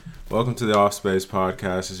Welcome to the Off Space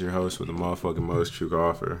Podcast. This is your host with the motherfucking most, True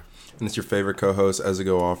Offer. And it's your favorite co-host,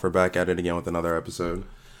 Ezigo Offer, back at it again with another episode.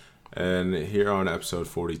 And here on episode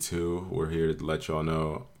 42, we're here to let y'all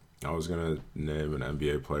know I was going to name an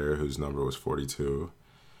NBA player whose number was 42,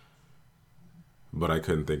 but I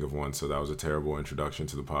couldn't think of one, so that was a terrible introduction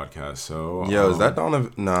to the podcast. So, is that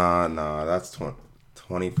Donovan? Nah, that's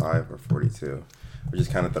 25 or 42. Which is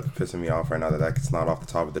kind of pissing me off right now that that's not off the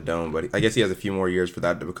top of the dome. But I guess he has a few more years for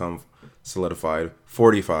that to become solidified.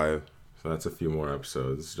 45. So that's a few more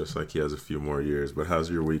episodes, just like he has a few more years. But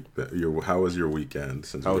how's your week? How was your weekend?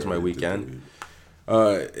 How was my weekend?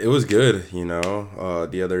 It was good, you know.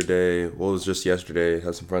 The other day, it was just yesterday.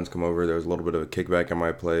 Had some friends come over. There was a little bit of a kickback at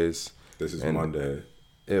my place. This is Monday.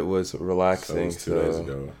 It was relaxing. So it was 2 days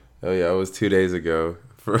ago. Oh yeah, it was 2 days ago.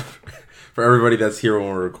 For everybody that's here when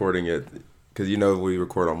we're recording it. Because, you know, we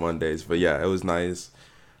record on Mondays. But, yeah, it was nice.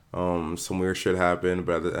 Some weird shit happened.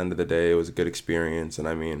 But at the end of the day, it was a good experience. And,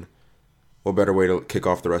 I mean, what better way to kick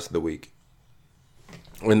off the rest of the week?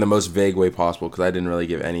 In the most vague way possible. Because I didn't really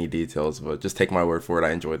give any details. But just take my word for it.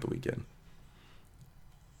 I enjoyed the weekend.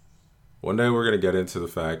 One day we're going to get into the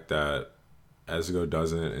fact that Ezigo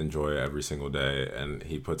doesn't enjoy every single day. And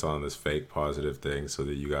he puts on this fake positive thing so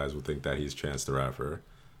that you guys will think that he's Chance the Rapper.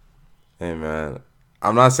 Hey, man.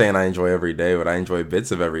 I'm not saying I enjoy every day, but I enjoy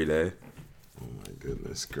bits of every day. Oh, my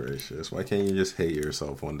goodness gracious. Why can't you just hate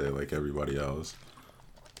yourself one day like everybody else?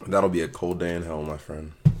 That'll be a cold day in hell, my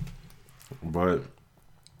friend. But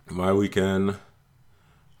my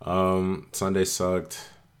Sunday sucked.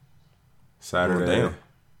 Saturday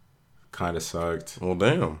kind of sucked. Well,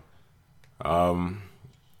 damn.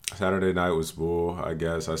 Saturday night was bull, I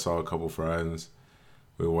guess. I saw a couple friends.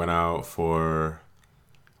 We went out for...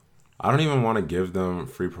 I don't even want to give them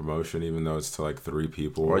free promotion, even though it's to like 3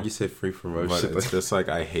 people. Why'd you say free promotion? But it's just like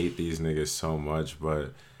I hate these niggas so much.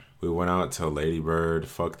 But we went out to Lady Bird,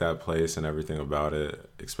 fuck that place and everything about it,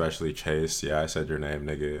 especially Chase. Yeah, I said your name,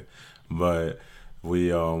 nigga. But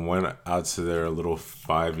we went out to their little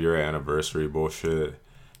 5-year anniversary bullshit,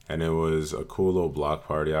 and it was a cool little block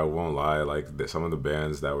party. I won't lie, like some of the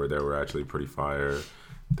bands that were there were actually pretty fire.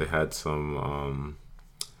 They had some.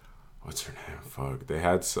 What's her name? Fuck. They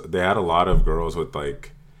had a lot of girls with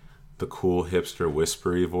like the cool hipster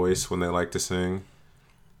whispery voice when they like to sing.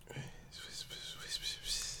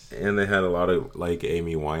 And they had a lot of like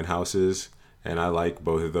Amy Winehouses, and I like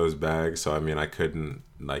both of those bags, so I mean I couldn't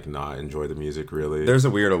like not enjoy the music really. There's a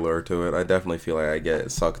weird allure to it. I definitely feel like I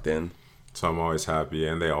get sucked in. So I'm always happy,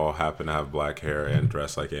 and they all happen to have black hair and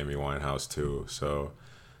dress like Amy Winehouse too. So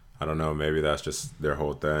I don't know, maybe that's just their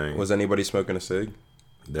whole thing. Was anybody smoking a cig?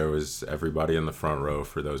 There was everybody in the front row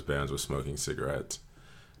for those bands was smoking cigarettes.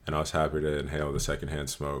 And I was happy to inhale the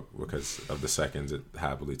secondhand smoke because of the seconds it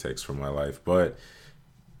happily takes from my life. But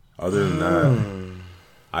other than that,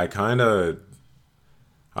 I don't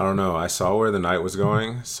know. I saw where the night was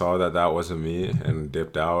going, saw that wasn't me, and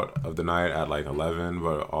dipped out of the night at like 11.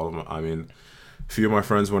 But a few of my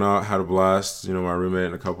friends went out, had a blast. You know, my roommate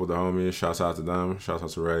and a couple of the homies. Shouts out to them. Shouts out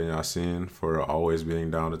to Ray and Yassine for always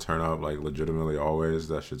being down to turn up, like legitimately always.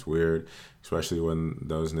 That shit's weird, especially when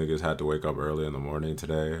those niggas had to wake up early in the morning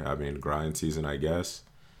today. I mean, grind season, I guess.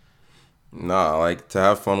 Nah, like to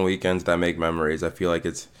have fun weekends that make memories. I feel like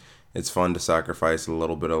it's fun to sacrifice a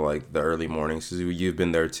little bit of like the early mornings because you've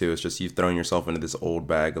been there too. It's just you've thrown yourself into this old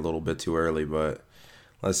bag a little bit too early, but.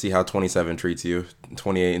 Let's see how 27 treats you.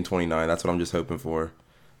 28 and 29. That's what I'm just hoping for.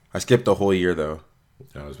 I skipped a whole year, though.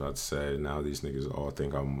 I was about to say, now these niggas all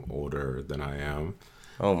think I'm older than I am.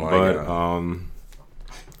 Oh, my God.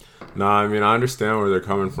 I mean, I understand where they're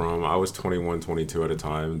coming from. I was 21, 22 at a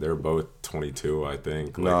time. They're both 22, I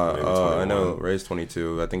think. I know. Ray's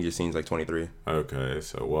 22. I think Yassine's like 23. Okay,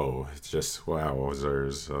 so, whoa. It's just, wow, I was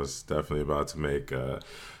definitely about to make...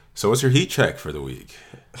 So what's your heat check for the week?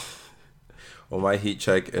 Well, my heat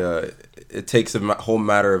check, it takes a whole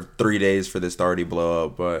matter of 3 days for this to already blow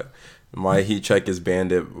up, but my heat check is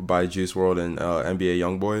Bandit by Juice WRLD and NBA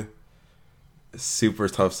Youngboy. Super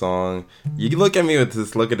tough song. You can look at me with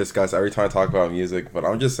this look of disgust every time I talk about music, but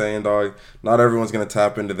I'm just saying, dog, not everyone's going to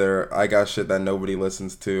tap into their, I got shit that nobody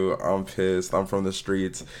listens to, I'm pissed, I'm from the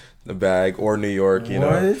streets, the bag, or New York, you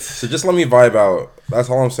know? So just let me vibe out. That's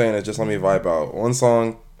all I'm saying is just let me vibe out. One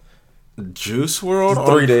song... Juice WRLD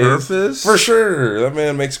 3 days. Purpose? For sure. That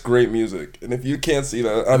man makes great music. And if you can't see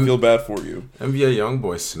that, I feel bad for you. NBA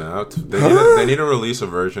Youngboy snapped. They need to release a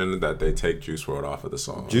version that they take Juice WRLD off of the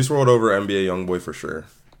song. Juice WRLD over NBA Youngboy for sure.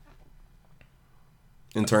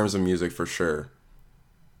 In terms of music, for sure.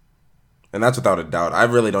 And that's without a doubt. I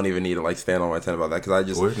really don't even need to stand on my 10 about that because I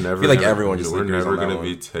just feel like everyone just we're agrees never on that going to one.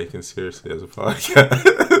 be taken seriously as a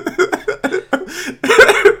podcast.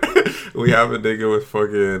 we have a nigga with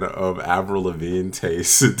fucking Avril Lavigne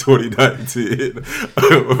taste in 2019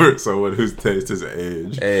 or someone whose taste is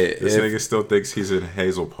age. Hey, this nigga still thinks he's in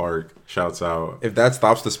Hazel Park. Shouts out. If that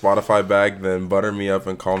stops the Spotify bag, then butter me up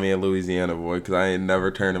and call me a Louisiana boy, because I ain't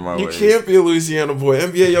never turning my way. You can't be a Louisiana boy.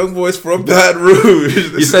 NBA Youngboy's from Baton Rouge.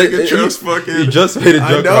 You said you just made a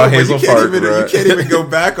joke about Hazel Park, bro. You can't even go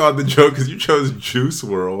back on the joke because you chose Juice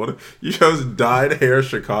WRLD. You chose Dyed Hair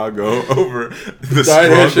Chicago over the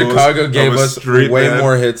Dyed Hair Chicago gave us way man.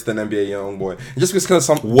 more hits than NBA Youngboy. Just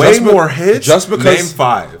because more hits. Just because name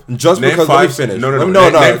five. Just name because five. let me finish. No.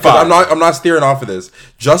 Name five. I'm not steering off of this.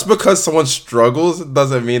 Just because someone struggles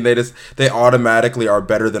doesn't mean they automatically are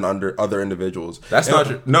better than other individuals. That's not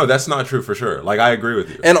true. No, that's not true for sure. Like, I agree with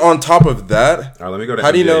you. And on top of that, all right, let me go to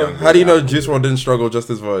how do you know Juice WRLD didn't struggle just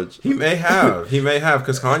as much? He may have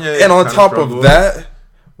because Kanye. And on top of that,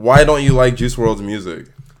 why don't you like Juice WRLD's music?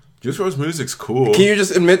 Juice WRLD's music's cool. Can you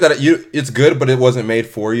just admit that it's good, but it wasn't made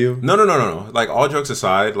for you? No. Like, all jokes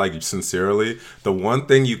aside, like, sincerely, the one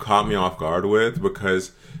thing you caught me off guard with,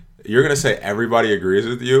 because you're gonna say everybody agrees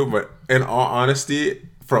with you, but in all honesty,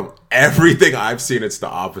 from everything I've seen, it's the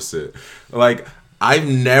opposite. Like,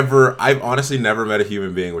 I've honestly never met a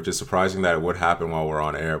human being, which is surprising that it would happen while we're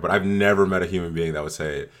on air, but I've never met a human being that would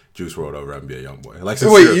say Juice WRLD over NBA Youngboy. Like,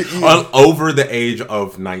 over the age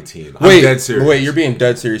of 19. I'm dead serious. Wait, you're being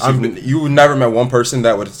dead serious. You never met one person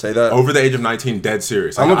that would say that? Over the age of 19, dead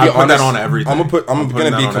serious. Like, I'm gonna be honest, that on everything. I'm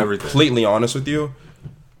gonna be completely honest with you.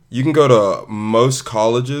 You can go to most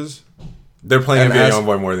colleges. They're playing NBA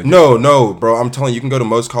Youngboy more than No, bro. I'm telling you, you can go to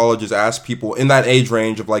most colleges, ask people in that age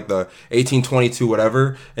range of like the 18, 22,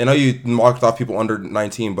 whatever. I know you marked off people under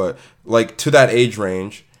 19, but like to that age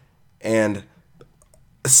range, and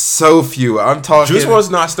so few. I'm talking. Juice WRLD's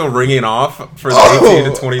not still ringing off for the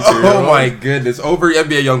 18 to 22. Oh my goodness, over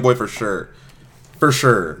NBA Youngboy for sure. For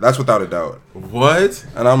sure, that's without a doubt. What?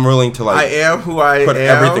 And I'm willing to I am who I put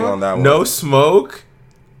am. Everything on that one. No Smoke.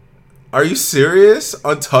 Are you serious?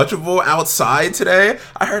 Untouchable Outside today?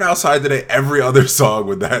 I heard Outside today every other song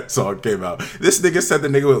when that song came out. This nigga said the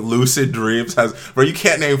nigga with Lucid Dreams has, bro, you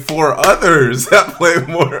can't name 4 others that play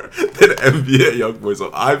more than NBA Youngboy.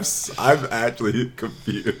 So I'm actually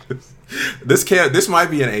confused. This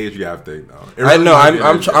might be an age gap thing though. Really, I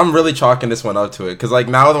know. I'm really chalking this one up to it because like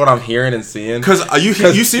now what I'm hearing and seeing. Because you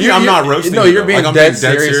see me, I'm not roasting. No, you're being like, dead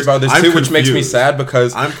serious about this too, confused. which makes me sad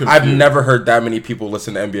because I've never heard that many people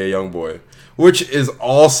listen to NBA Youngboy, which is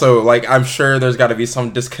also like I'm sure there's got to be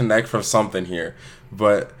some disconnect from something here,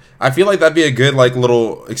 but. I feel like that'd be a good like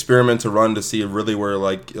little experiment to run to see really where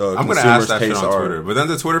like I'm gonna ask that shit on Twitter, but then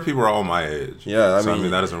the Twitter people are all my age. Yeah, I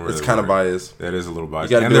mean that doesn't really. It's kind of biased. That is a little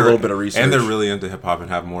biased. You gotta do a little bit of research, and they're really into hip hop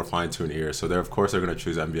and have more fine tuned ears. So of course they're gonna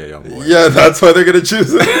choose NBA Youngboy. Yeah, that's why they're gonna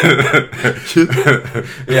choose it.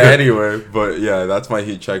 Yeah. Anyway, but yeah, that's my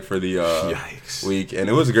heat check for the week, and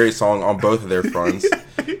it was a great song on both of their fronts,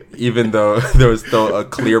 even though there was still a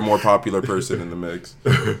clear more popular person in the mix.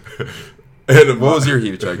 What was your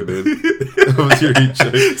heat check, dude? What was your heat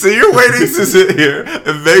check? So you're waiting to sit here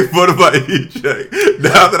and make fun of my heat check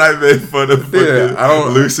now that I made fun of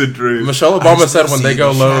Lucid Dreams. Michelle Obama said when they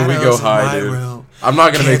go low, we go high, dude. I'm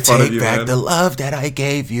not gonna make fun of you, man. Take back the love that I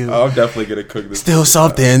gave you. I'm definitely gonna cook this. Still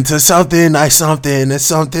something to something, I something to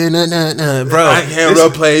something, bro. I can't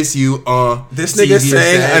replace you. This nigga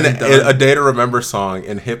sang a Day to Remember song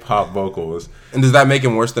in hip hop vocals. And does that make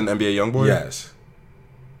him worse than NBA Youngboy? Yes.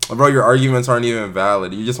 Bro, your arguments aren't even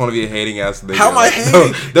valid. You just want to be a hating ass nigga. How am I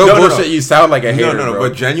hating? No, bullshit. You sound like a hater, No, bro.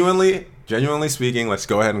 But genuinely speaking, let's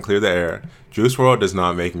go ahead and clear the air. Juice WRLD does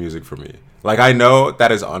not make music for me. Like, I know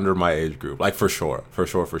that is under my age group. Like, for sure.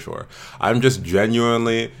 I'm just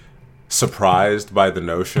genuinely surprised by the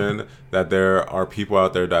notion that there are people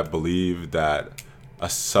out there that believe that a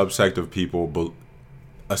subsect of people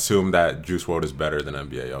assume that Juice WRLD is better than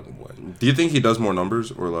NBA Youngboy. Do you think he does more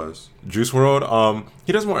numbers or less? Juice WRLD,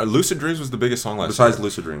 he does more. Lucid Dreams was the biggest song last Besides year.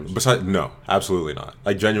 Lucid Dreams? No, absolutely not.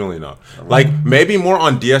 Like, genuinely no. Like, maybe more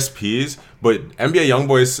on DSPs, but NBA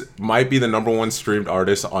Youngboy might be the #1 streamed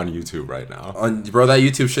artist on YouTube right now. Bro, that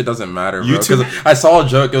YouTube shit doesn't matter, bro. Because I saw a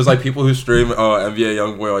joke. It was like people who stream NBA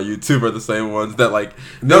Youngboy on YouTube are the same ones that like...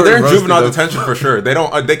 No, they're in juvenile detention for sure. They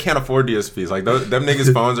can't afford DSPs. Like, them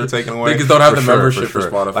niggas' phones are taken away. Niggas don't have the membership for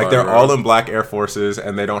Spotify. Like, they're all in black Air Forces,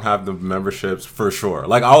 and they don't have the memberships for sure.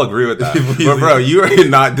 Like, I'll agree with that. But, bro, you are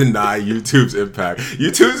not deny YouTube's impact.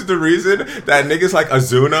 YouTube's the reason that niggas like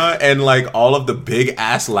Azuna and, like, all of the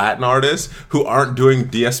big-ass Latin artists who aren't doing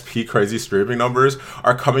DSP crazy streaming numbers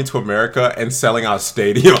are coming to America and selling out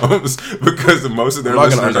stadiums because most of their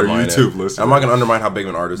listeners are YouTube listeners. I'm not going to undermine how big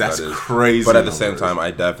of an artist that is. That's crazy. But at the same time,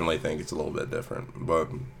 I definitely think it's a little bit different. But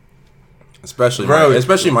Especially Bro,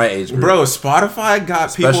 my age group. Bro, Spotify got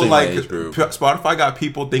Especially people my like age group. Spotify got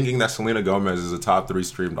people thinking that Selena Gomez is a top 3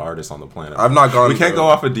 streamed artist on the planet. I've not gone. We can't go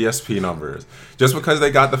off of DSP numbers just because they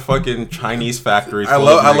got the fucking Chinese factory. I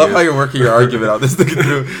love how you're working your argument out. This nigga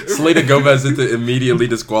threw Selena Gomez to immediately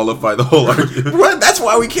disqualify the whole argument. What? That's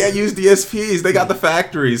why we can't use DSPs. They got the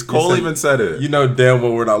factories. Cole even said it. You know damn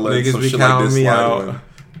well we're not letting Niggas some be shit like counting this me slide out. on.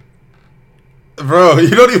 Bro, you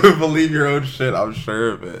don't even believe your own shit. I'm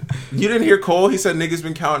sure of it. You didn't hear Cole? He said niggas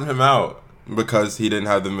been counting him out Because he didn't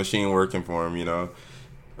have the machine working for him, you know.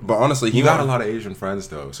 But honestly, You got a lot of Asian friends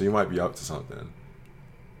though, so you might be up to something.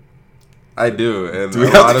 I do, and we a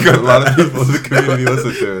have lot to of cut that people in the community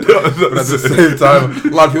listen to it. But at the same time,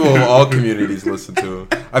 a lot of people of all communities listen to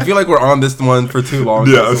it. I feel like we're on this one for too long,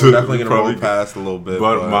 Yeah, so we're definitely gonna probably roll past a little bit.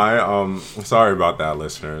 But my sorry about that,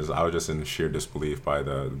 listeners. I was just in sheer disbelief by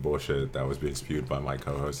the bullshit that was being spewed by my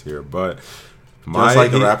co-host here. But just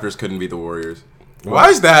like the Raptors couldn't beat the Warriors. Why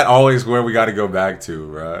is that always where we got to go back to,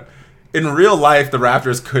 bro? In real life, the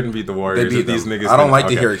Raptors couldn't beat the Warriors. They beat these them. niggas. I don't didn't. like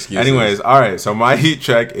to hear excuses. Anyways, all right. So my heat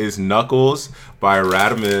check is Knuckles by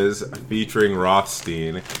Radamiz featuring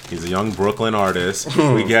Rothstein. He's a young Brooklyn artist.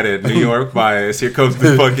 We get it. New York bias. Here comes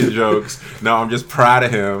the fucking jokes. No, I'm just proud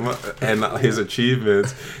of him and his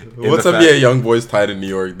achievements. What's up, yeah, young boys tied in New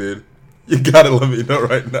York, dude? You gotta let me know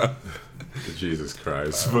right now. Jesus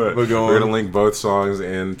Christ. But We're we're going to link both songs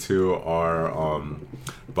into our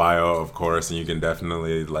bio, of course, and you can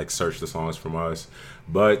definitely like search the songs from us.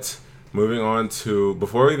 But moving on to,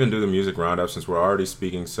 before we even do the music roundup, since we're already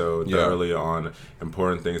speaking so thoroughly on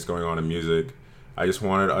important things going on in music, I just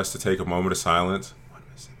wanted us to take a moment of silence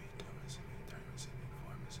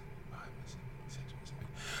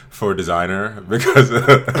for Designer, because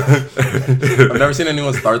I've never seen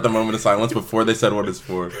anyone start the moment of silence before they said what it's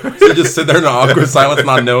for. So you just sit there in an awkward silence,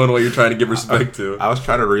 not knowing what you're trying to give respect to. I was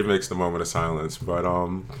trying to remix the moment of silence, but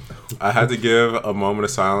I had to give a moment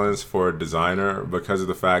of silence for Designer because of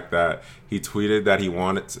the fact that he tweeted that he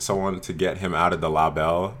wanted someone to get him out of the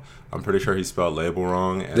label. I'm pretty sure he spelled label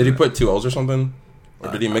wrong. And did he put 2 L's or something?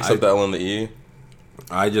 Or did he mix up the L and the E?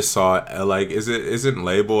 I just saw isn't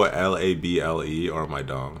label LABLE, or am I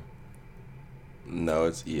dumb? No,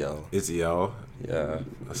 it's EL. It's EL. Yeah.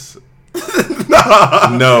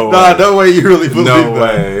 No. Nah, no way you really believe No that.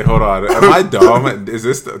 way. Hold on. Am I dumb? Is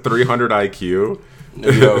this 300 IQ?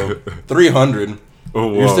 Yo, 300.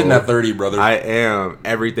 Whoa. You're sitting at 30, brother. I am.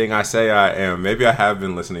 Everything I say I am. Maybe I have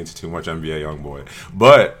been listening to too much NBA Youngboy.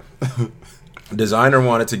 But Designer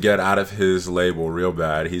wanted to get out of his label real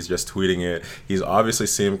bad. He's just tweeting it. He's obviously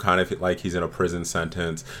seemed kind of like he's in a prison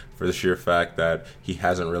sentence for the sheer fact that he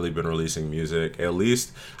hasn't really been releasing music. At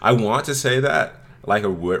least I want to say that like a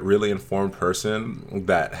really informed person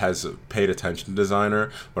that has paid attention to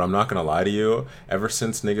Designer, but I'm not gonna lie to you. Ever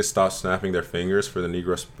since niggas stopped snapping their fingers for the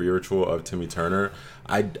Negro Spiritual of Timmy Turner,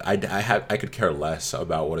 I could care less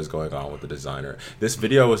about what is going on with the Designer. This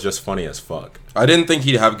video was just funny as fuck. I didn't think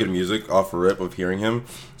he'd have good music off a rip of hearing him.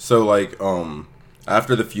 So like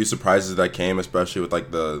after the few surprises that came, especially with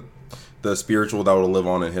like the spiritual that will live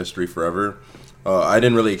on in history forever, I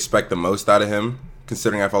didn't really expect the most out of him,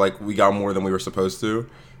 considering I felt like we got more than we were supposed to.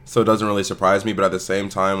 So it doesn't really surprise me, but at the same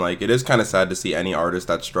time, like, it is kind of sad to see any artist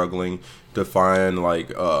that's struggling to find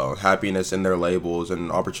like happiness in their labels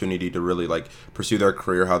and opportunity to really like pursue their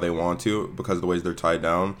career how they want to because of the ways they're tied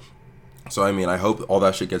down. So I mean, I hope all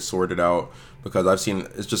that shit gets sorted out, because I've seen,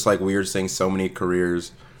 it's just like weird seeing so many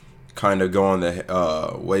careers kind of go on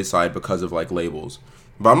the wayside because of like labels.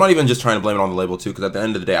 But I'm not even just trying to blame it on the label too, because at the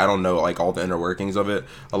end of the day, I don't know like all the inner workings of it.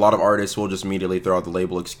 A lot of artists will just immediately throw out the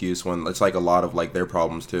label excuse when it's like a lot of like their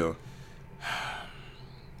problems too.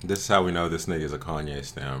 This is how we know this nigga is a Kanye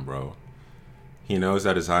stan, bro. He knows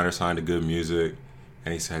that Designer signed to good music,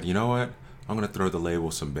 and he said, you know what? I'm going to throw the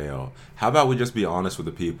label some bail. How about we just be honest with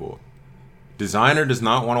the people? Designer does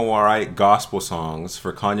not want to write gospel songs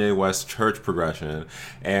for Kanye West's church progression,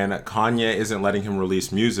 and Kanye isn't letting him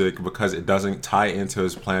release music because it doesn't tie into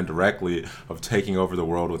his plan directly of taking over the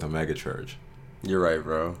world with a megachurch. You're right,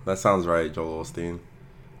 bro. That sounds right, Joel Osteen.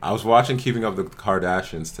 I was watching Keeping Up with the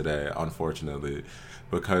Kardashians today, unfortunately,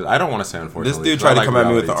 because I don't want to say unfortunately. This dude tried to come at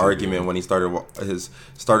me with an reality TV. argument when he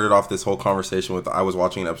started off this whole conversation with, I was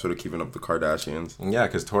watching an episode of Keeping Up with the Kardashians. Yeah,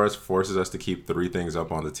 because Taurus forces us to keep 3 things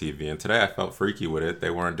up on the TV, and today I felt freaky with it. They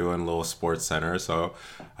weren't doing little Sports Center, so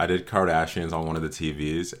I did Kardashians on one of the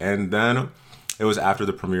TVs, and then it was after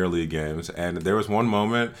the Premier League games, and there was one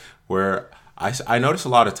moment where I noticed a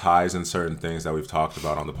lot of ties in certain things that we've talked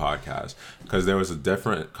about on the podcast, because there was a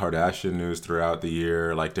different Kardashian news throughout the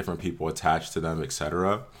year, like different people attached to them,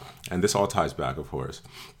 etc. And this all ties back, of course.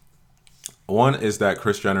 one is that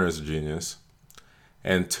Kris Jenner is a genius,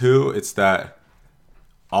 and two, it's that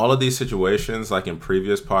all of these situations, like in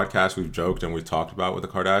previous podcasts, we've joked and we've talked about with the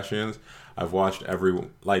Kardashians. I've watched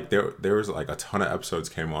there was like a ton of episodes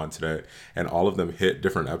came on today, and all of them hit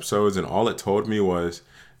different episodes, and all it told me was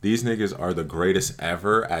these niggas are the greatest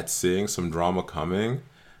ever at seeing some drama coming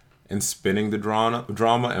and spinning the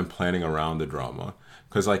drama and planning around the drama.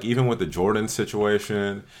 Because like even with the Jordan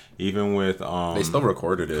situation, even with they still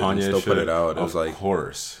recorded it, Kanye and still shit, put it out. It was of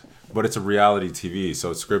course, but it's a reality TV,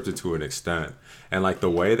 so it's scripted to an extent. And like the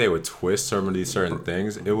way they would twist some of these certain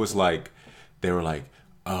things, it was like they were like,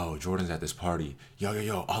 oh, Jordan's at this party.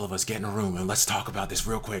 Yo, all of us get in a room and let's talk about this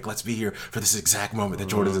real quick. Let's be here for this exact moment that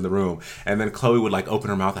Jordan's in the room. And then Khloe would like open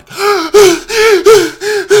her mouth like,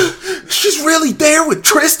 she's really there with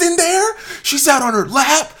Tristan there? She's out on her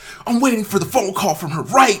lap? I'm waiting for the phone call from her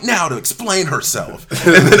right now to explain herself.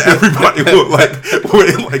 And then everybody will like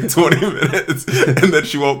wait like 20 minutes and then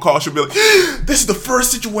she won't call. She'll be like, this is the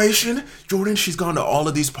first situation. Jordan, she's gone to all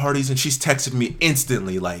of these parties and she's texted me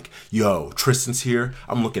instantly like, yo, Tristan's here.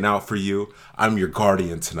 I'm looking out for you. I'm your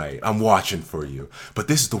guardian tonight. I'm watching for you. But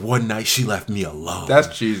this is the one night she left me alone.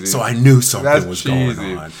 That's cheesy. So I knew something was cheesy.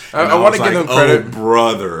 going on. I want to give him credit. Oh,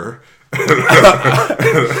 brother.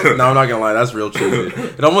 No, I'm not gonna lie, that's real cheesy.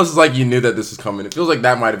 It almost is like you knew that this was coming. It feels like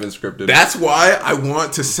that might have been scripted. That's why I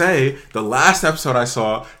want to say the last episode I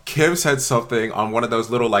saw, Kim said something on one of those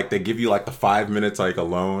little like they give you like the 5 minutes like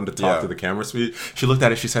alone to talk to the camera speed. She looked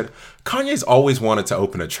at it, she said, Kanye's always wanted to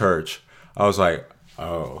open a church. I was like,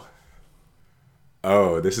 oh,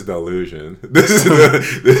 this is the illusion. This is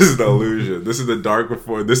the illusion. This is the dark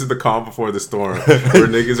before. This is the calm before the storm. Where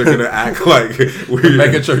niggas are gonna act like the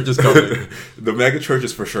mega church is coming. The mega church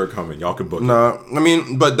is for sure coming. Y'all can book it. No, I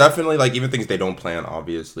mean, but definitely like even things they don't plan,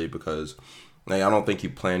 obviously, because like I don't think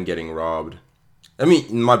you plan getting robbed. I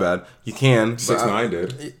mean, my bad. You can. 6ix9ine did.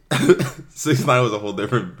 6ix9ine was a whole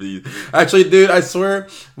different beat. Actually, dude, I swear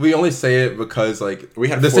we only say it because like we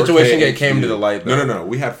had the 4K situation HD. came to the light. Though. No.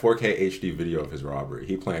 We had 4K HD video of his robbery.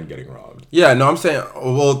 He planned getting robbed. Yeah, no, I'm saying,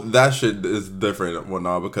 well, that shit is different and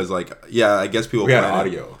whatnot because like, yeah, I guess people. We had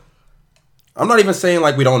audio. I'm not even saying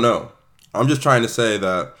like we don't know. I'm just trying to say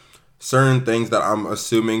that certain things that I'm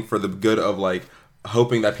assuming for the good of like.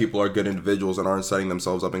 Hoping that people are good individuals and aren't setting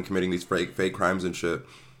themselves up and committing these fake crimes and shit.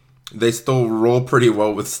 They still roll pretty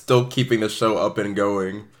well with still keeping the show up and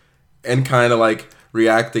going and kind of like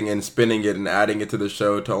reacting and spinning it and adding it to the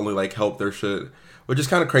show to only like help their shit, which is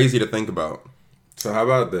kind of crazy to think about. So how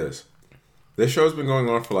about this? This show's been going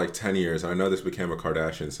on for like 10 years. I know this became a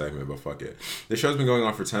Kardashian segment, but fuck it. This show's been going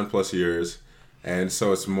on for 10 plus years. And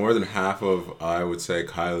so it's more than half of, I would say,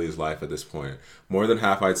 Kylie's life at this point. More than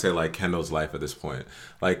half, I'd say, like, Kendall's life at this point.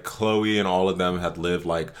 Like, Khloe and all of them had lived,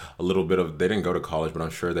 like, a little bit of... They didn't go to college, but I'm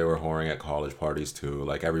sure they were whoring at college parties, too.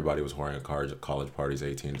 Like, everybody was whoring at college parties,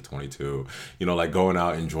 18 to 22. You know, like, going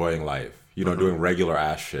out, enjoying life. You know, doing regular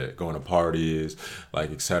ass shit. Going to parties, like,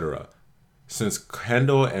 etc. Since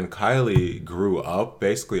Kendall and Kylie grew up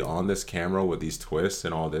basically on this camera with these twists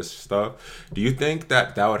and all this stuff, do you think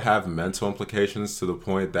that would have mental implications to the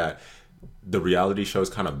point that the reality show is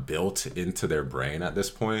kind of built into their brain at this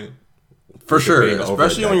point? For sure,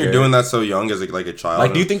 especially when you're doing that so young as like a child.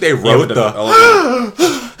 Like, do you think they wrote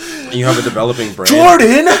you have a developing brain,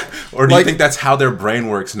 Jordan? Or do you think that's how their brain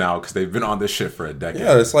works now because they've been on this shit for a decade?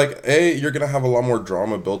 Yeah, it's like, you're gonna have a lot more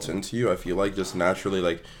drama built into you. I feel like just naturally,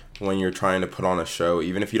 like. When you're trying to put on a show,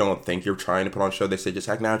 even if you don't think you're trying to put on a show, they say just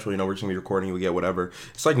act natural, you know, we're just gonna be recording you, we get whatever.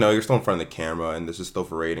 It's like, no, you're still in front of the camera and this is still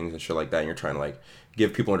for ratings and shit like that, and you're trying to like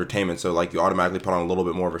give people entertainment, so like you automatically put on a little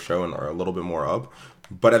bit more of a show and are a little bit more up.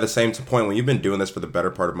 But at the same point, when you've been doing this for the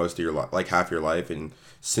better part of most of your life, like half your life, and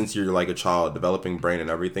since you're like a child, developing brain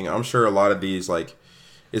and everything, I'm sure a lot of these, like,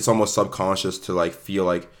 it's almost subconscious to like feel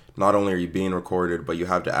like not only are you being recorded, but you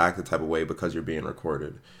have to act the type of way because you're being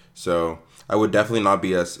recorded. So I would definitely not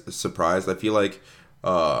be as surprised. I feel like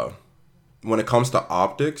when it comes to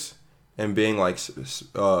optics and being like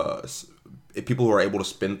people who are able to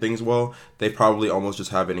spin things well, they probably almost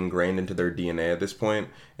just have it ingrained into their DNA at this point,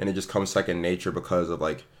 and it just comes second nature because of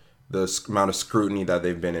like the amount of scrutiny that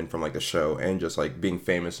they've been in from like the show and just like being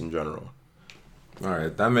famous in general. All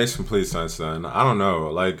right, that makes complete sense then. I don't know,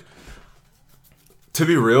 like, to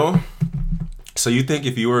be real, so you think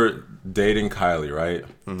if you were dating Kylie, right?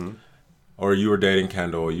 Mm-hmm. Or you were dating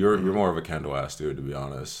Kendall, you're more of a Kendall ass dude, to be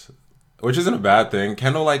honest. Which isn't a bad thing.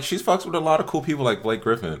 Kendall, like, she's fucks with a lot of cool people like Blake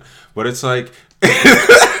Griffin. But it's like,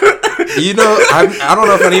 You know, I don't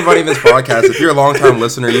know if anybody in this podcast, if you're a long-time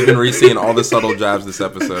listener, you've been re-seeing all the subtle jabs this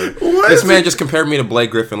episode. What? This man just compared me to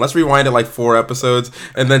Blake Griffin. Let's rewind it like 4 episodes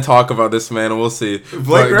and then talk about this man, and we'll see.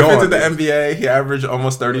 Blake Griffin's in the NBA. He averaged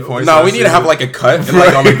almost 30 points. No, we need to have like a cut and,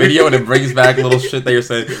 like on the video, and it brings back little shit that you're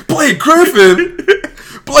saying. Blake Griffin!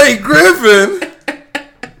 Blake Griffin!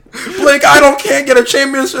 Blake, can't get a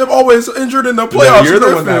championship. Always injured in the playoffs. Yeah, you're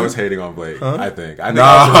the one that was hating on Blake. Huh? I think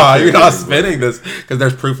nah, you're not spinning this because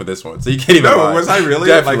there's proof of this one, so you can't even. No, was I really?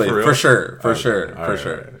 Definitely, like, for real? For sure.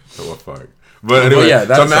 Right. So what fuck? But anyway, yeah,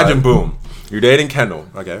 so imagine, boom, you're dating Kendall,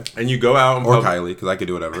 okay, and you go out in or Kylie, because I could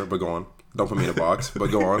do whatever. But go on, don't put me in a box.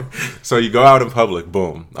 But go on. So you go out in public,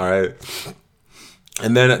 boom, all right,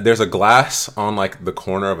 and then there's a glass on like the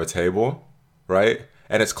corner of a table, right?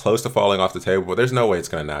 And it's close to falling off the table, but there's no way it's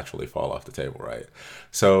going to naturally fall off the table, right?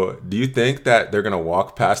 So do you think that they're going to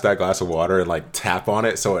walk past that glass of water and like tap on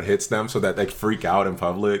it so it hits them so that they freak out in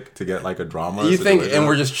public to get like a drama? You think, and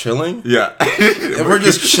we're just chilling? Yeah. And we're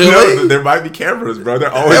just chilling? No, there might be cameras, bro.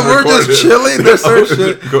 They're always and we're just chilling? There's certain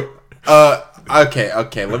shit.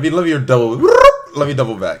 Okay. Let me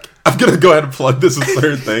double back. I'm going to go ahead and plug this with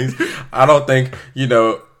certain things. I don't think,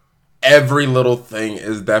 every little thing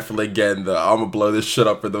is definitely getting I'm gonna blow this shit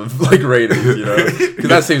up for the like ratings, because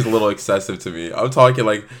that seems a little excessive to me. I'm talking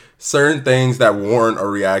like certain things that warrant a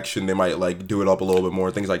reaction. They might like do it up a little bit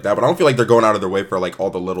more, things like that. But I don't feel like they're going out of their way for like all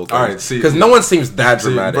the little things. All right, see, because no one seems that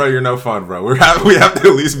dramatic. Bro, you're no fun, bro. We have to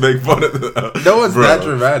at least make fun of the. No one's that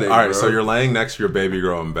dramatic. All right, bro. So you're laying next to your baby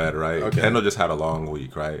girl in bed, right? Okay. Kendall just had a long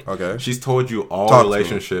week, right? Okay. She's told you all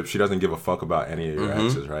relationships. She doesn't give a fuck about any of your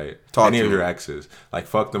exes, right? Any of your exes. Like,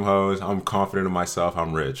 fuck them hoes. I'm confident in myself.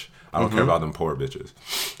 I'm rich. I don't care about them poor bitches.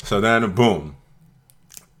 So then, boom.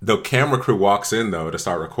 The camera crew walks in, though, to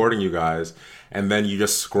start recording you guys. And then you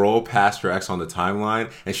just scroll past your ex on the timeline,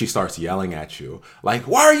 and she starts yelling at you. Like,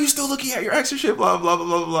 why are you still looking at your ex and shit? Blah, blah, blah,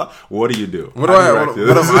 blah, blah. What do you do? What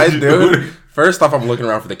am I doing? First off, I'm looking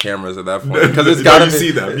around for the cameras at that point. Because it's got to be. You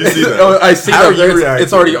see them. You see them. I see How them.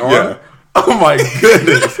 It's already on. Yeah. Oh my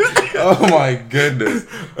goodness. Oh my goodness.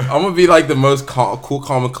 I'm gonna be like the most cool,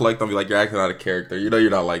 calm, and collect. I'll be like, you're acting out of character. You know you're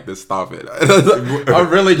not like this. Stop it. I'm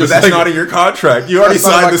really just. But that's not in your contract. You already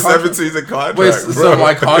signed the 7-season contract. Wait, so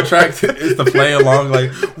my contract is to play along.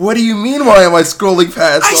 Like, what do you mean? Why am I scrolling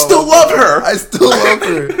past? I still love her. I still love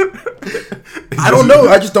her. I don't know.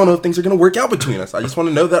 I just don't know if things are gonna work out between us. I just want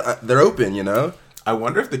to know that they're open. I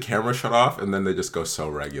wonder if the camera shut off and then they just go so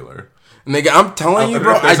regular. Nigga, I'm telling you,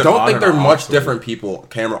 bro, I don't think they're much different people,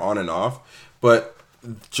 camera on and off. But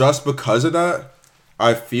just because of that,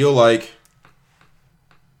 I feel like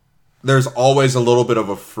there's always a little bit of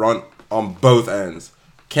a front on both ends.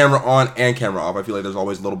 Camera on and camera off. I feel like there's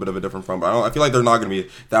always a little bit of a different front. But I feel like they're not going to be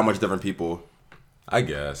that much different people. I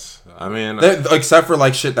guess. I mean... except for,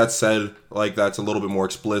 like, shit that's said, like, that's a little bit more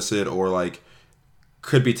explicit or, like,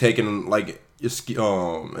 could be taken, like...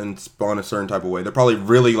 and spawn a certain type of way. They're probably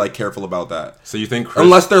really like careful about that. So you think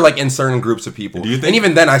unless they're like in certain groups of people. Do you think, and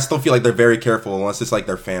even then I still feel like they're very careful unless it's like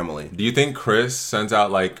their family. Do you think Chris sends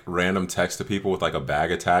out like random texts to people with like a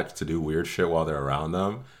bag attached to do weird shit while they're around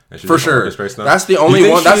them? For sure. That's the only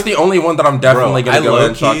one. That's the only one that I'm definitely gonna go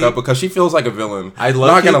and chalk up because she feels like a villain. I'm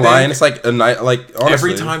not gonna lie, and it's like a night. Like honestly,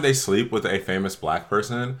 every time they sleep with a famous black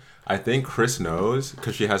person, I think Chris knows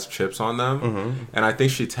because she has chips on them, and I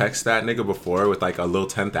think she texts that nigga before with like a little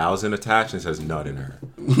 10,000 attached and says "nut in her,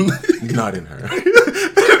 nut in her."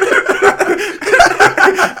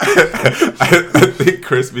 I think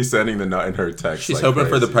Chris be sending the nut in her text. She's like hoping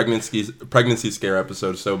crazy. for the pregnancy scare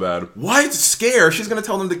episode so bad. Why scare? She's gonna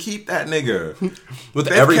tell them to keep that nigga. With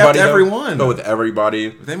everybody, everyone. But with everybody,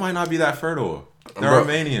 they might not be that fertile. They're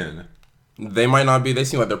Romanian. They might not be. They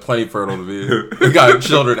seem like they're plenty fertile to be. They got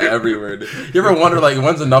children everywhere. You ever wonder, like,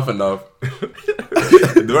 when's enough? Bro,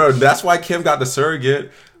 that's why Kim got the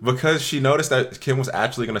surrogate, because she noticed that Kim was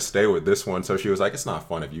actually going to stay with this one. So she was like, it's not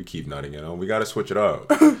fun if you keep nutting, We got to switch it up.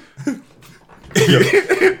 Thank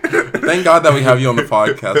God that we have you on the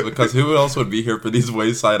podcast, because who else would be here for these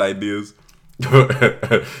wayside ideas?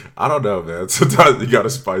 I don't know, man. Sometimes you got to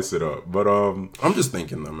spice it up. But I'm just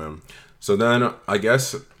thinking, though, man. So then, I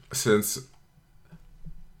guess, since...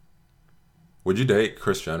 Would you date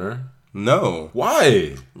Kris Jenner? No.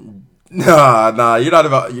 Why? Nah.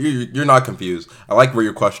 You're not confused. I like where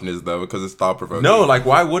your question is though, because it's thought provoking. No, like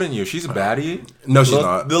why wouldn't you? She's a baddie. No, she's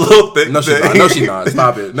not. The little thick. No, she's not. No, she's not.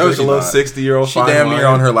 Stop it. No, she's a little 60-year-old. She damn near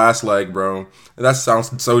on her last leg, bro. That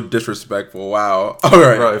sounds so disrespectful. Wow. All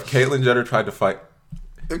right, bro. If Caitlyn Jenner tried to fight.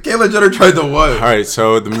 If Caitlyn Jenner tried to what? All right,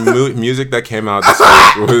 so the music that came out this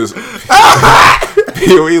week was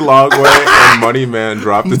Huey Longway and Money Man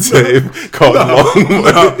dropped a tape called Long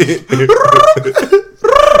Money.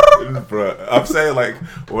 Bruh, I'm saying like,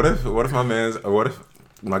 what if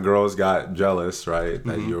my girls got jealous, right?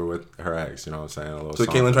 That you were with her ex, you know what I'm saying? A little So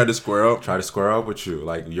something. Caitlyn tried to square up. Try to square up with you.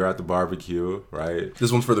 Like, you're at the barbecue, right?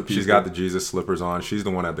 This one's for the people. She's got the Jesus slippers on. She's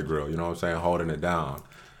the one at the grill, you know what I'm saying? Holding it down.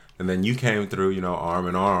 And then you came through, you know, arm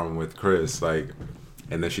in arm with Chris, like,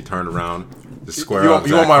 and then she turned around to square up.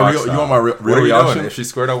 You want my real What are you reaction? doing? If she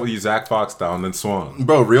squared up with you, Zach Fox style, and then swung.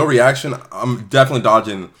 Bro, real reaction. I'm definitely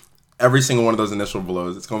dodging every single one of those initial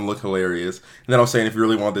blows. It's gonna look hilarious. And then I'm saying, if you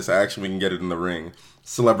really want this action, we can get it in the ring.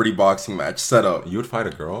 Celebrity boxing match set up. You would fight a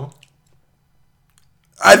girl?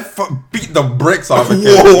 I'd beat the bricks off a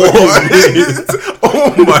kid.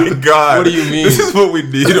 Oh my god! What do you mean? This is what we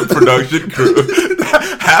need a production crew.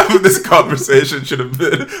 Half of this conversation should have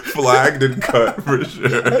been flagged and cut for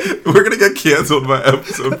sure. We're gonna get canceled by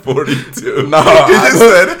episode 42. No, You just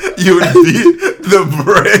said you would beat the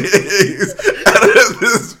brakes out of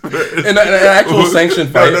this person. In an actual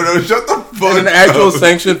sanctioned fight. No, shut the fuck up. In an actual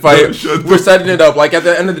sanctioned fight, No, shut we're setting it up. Like, at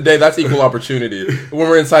the end of the day, that's equal opportunity. When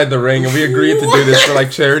we're inside the ring and we agreed to do this for,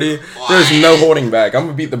 like, charity, there's no holding back. I'm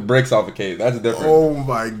gonna beat the bricks off a cave. That's different. Oh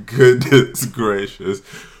my goodness gracious.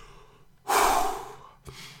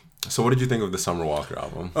 So what did you think of the Summer Walker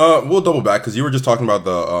album? We'll double back, because you were just talking about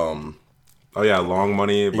the, Oh yeah, Long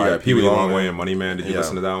Money by Yeah, Pee Wee Longway Longway and Money Man. Did you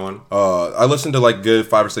listen to that one? I listened to like good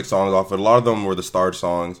 5 or 6 songs off it. A lot of them were the starred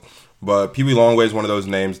songs, but Pee Wee Longway is one of those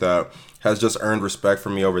names that has just earned respect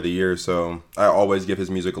from me over the years. So I always give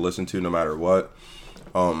his music a listen to, no matter what.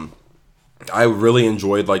 I really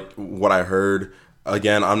enjoyed like what I heard.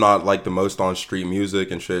 Again, I'm not like the most on street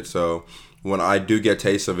music and shit, so when I do get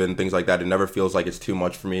tastes of it and things like that, it never feels like it's too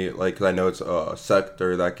much for me. Like, cause I know it's a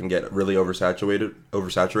sector that can get really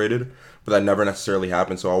oversaturated, but that never necessarily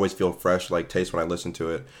happens. So I always feel fresh, like, taste when I listen to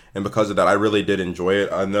it. And because of that, I really did enjoy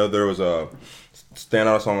it. I know there was a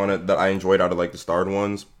standout song on it that I enjoyed out of like the starred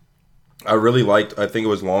ones. I really liked, I think it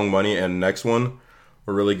was Long Money and Next One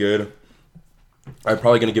were really good. I'm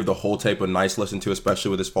probably going to give the whole tape a nice listen to, especially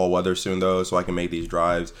with this fall weather soon, though, so I can make these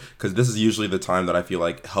drives. Because this is usually the time that I feel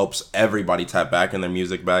like helps everybody tap back in their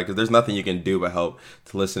music bag. Because there's nothing you can do but help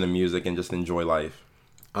to listen to music and just enjoy life.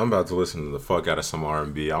 I'm about to listen to the fuck out of some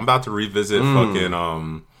R&B. I'm about to revisit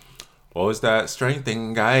fucking what was that? Strength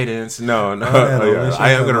and Guidance. No.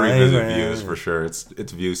 I am gonna revisit Views for sure.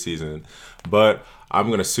 It's View season, but I'm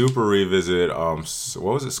gonna super revisit. What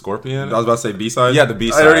was it? Scorpion. I was about to say B-side. Yeah, the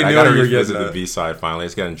B-side. I already knew gotta you were revisit getting the that. B-side finally.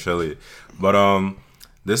 It's getting chilly. But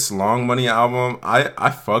this Long Money album, I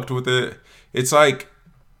fucked with it. It's like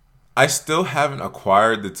I still haven't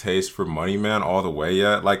acquired the taste for Money Man all the way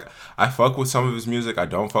yet. Like, I fuck with some of his music. I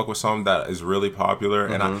don't fuck with some that is really popular.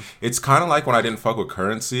 And it's kind of like when I didn't fuck with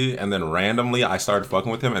Currency, and then randomly I started fucking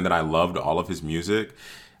with him, and then I loved all of his music.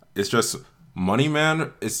 It's just Money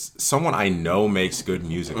Man is someone I know makes good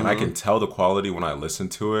music, and I can tell the quality when I listen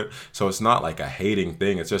to it. So it's not like a hating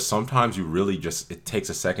thing. It's just sometimes you really it takes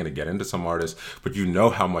a second to get into some artists, but you know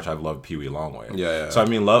how much I've loved Pee Wee Longway. Yeah. So I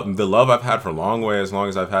mean, the love I've had for Longway, as long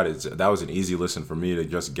as I've had it, that was an easy listen for me to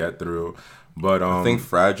just get through. But I think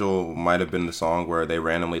Fragile might have been the song where they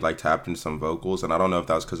randomly like tapped into some vocals, and I don't know if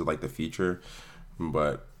that was because of like the feature,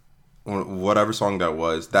 but whatever song that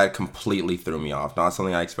was, that completely threw me off. Not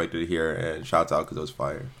something I expected to hear, and shouts out because it was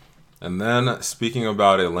fire. And then speaking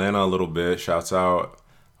about Atlanta a little bit, shouts out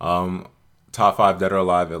top 5 Dead or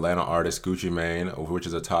Alive Atlanta artist Gucci Mane, which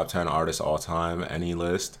is a top 10 artist all time, any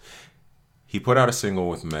list. He put out a single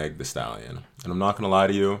with Meg Thee Stallion, and I'm not gonna lie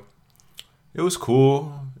to you, it was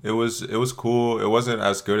cool. It was cool. It wasn't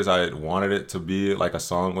as good as I wanted it to be, like a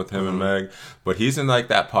song with him and Meg, but he's in like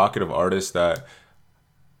that pocket of artists that,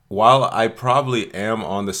 while I probably am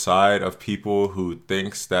on the side of people who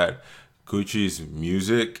thinks that Gucci's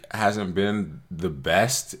music hasn't been the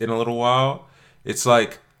best in a little while, it's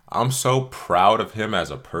like I'm so proud of him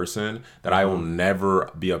as a person that I will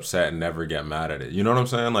never be upset and never get mad at it. You know what I'm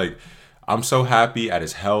saying? Like, I'm so happy at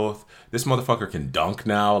his health. This motherfucker can dunk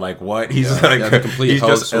now. Like, what? He's the complete he's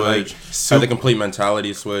health just switch, had the complete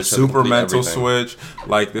mentality switch, had the super complete mental everything. switch.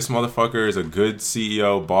 Like, this motherfucker is a good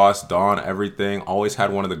CEO, boss, Don, everything. Always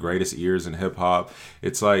had one of the greatest ears in hip hop.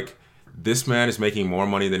 It's like, this man is making more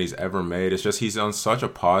money than he's ever made. It's just he's on such a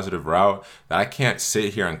positive route that I can't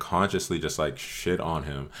sit here and consciously just like shit on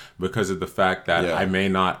him because of the fact that I may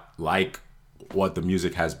not like what the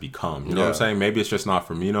music has become. You know what I'm Yeah. saying? Maybe it's just not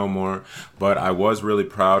for me no more. But I was really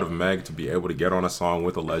proud of Meg to be able to get on a song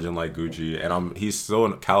with a legend like Gucci, and he's still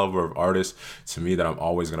a caliber of artist to me that I'm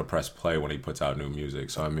always gonna press play when he puts out new music.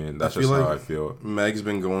 So I mean, that's just how I feel. Meg's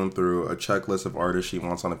been going through a checklist of artists she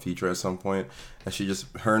wants on a feature at some point, and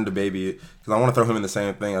her and DaBaby, because I want to throw him in the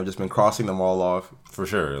same thing. I've just been crossing them all off. For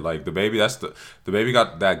sure. Like the baby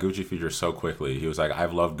got that Gucci feature so quickly. He was like,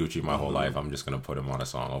 I've loved Gucci my whole life. I'm just gonna put him on a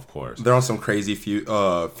song, of course. They're on some crazy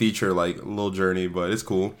feature like Lil Journey, but it's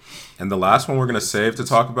cool. And the last one we're gonna save to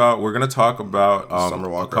talk about, we're gonna talk about Summer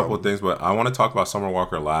a Walker couple album. of things, but I want to talk about Summer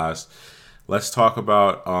Walker last. Let's talk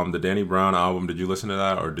about the Danny Brown album. Did you listen to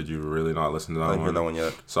that, or did you really not listen to that I didn't one? hear that one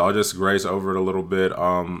yet. So I'll just graze over it a little bit.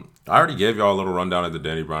 I already gave y'all a little rundown of the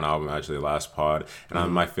Danny Brown album actually last pod,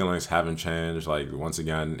 and my feelings haven't changed. Like once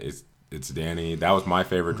again, it's Danny. That was my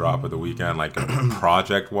favorite drop of the weekend, like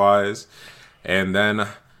project wise. And then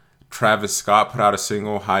Travis Scott put out a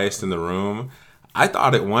single, Highest in the Room. I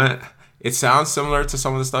thought it sounds similar to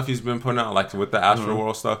some of the stuff he's been putting out, like with the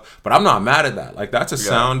Astroworld stuff. But I'm not mad at that. Like, that's a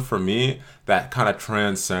sound for me that kind of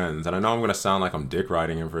transcends. And I know I'm going to sound like I'm dick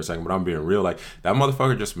riding him for a second, but I'm being real. Like, that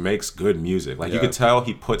motherfucker just makes good music. Like, you could tell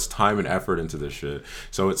he puts time and effort into this shit.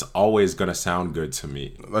 So it's always going to sound good to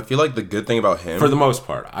me. I feel like the good thing about him, For the most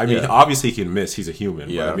part. I mean, obviously he can miss. He's a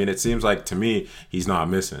human. Yeah. But I mean, it seems like, to me, he's not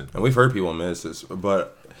missing. and we've heard people miss this,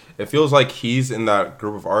 but it feels like he's in that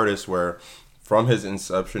group of artists where, from his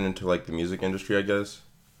inception into like the music industry, I guess,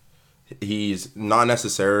 he's not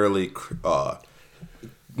necessarily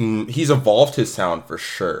he's evolved his sound for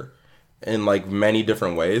sure in like many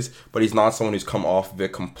different ways, but he's not someone who's come off of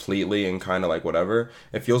it completely and kind of like whatever.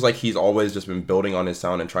 It feels like he's always just been building on his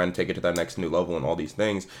sound and trying to take it to that next new level and all these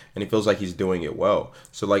things, and he feels like he's doing it well.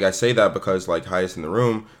 So like I say that because like Highest in the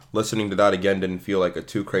Room, listening to that again didn't feel like a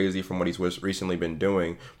too crazy from what he's recently been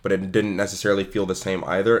doing, but it didn't necessarily feel the same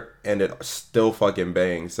either, and it still fucking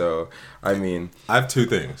bangs. So I mean, I have two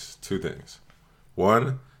things.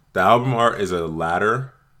 One, the album art is a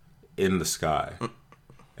ladder in the sky.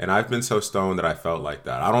 And I've been so stoned that I felt like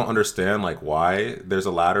that. I don't understand like why there's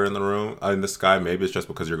a ladder in the sky. Maybe it's just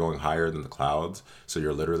because you're going higher than the clouds, so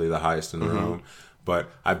you're literally the highest in the room. But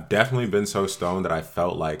I've definitely been so stoned that I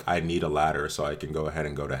felt like I need a ladder so I can go ahead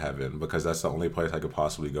and go to heaven, because that's the only place I could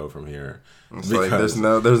possibly go from here. it's like there's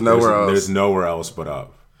nowhere else. There's nowhere else but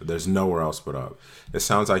up. There's nowhere else but up. It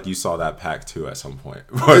sounds like you saw that pack too at some point.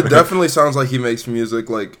 It definitely sounds like he makes music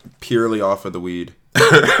like purely off of the weed.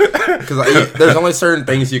 Because there's only certain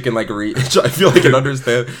things you can like reach, I feel like, and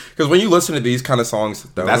understand. Because when you listen to these kind of songs,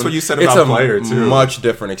 That's what you said about Player, too. Much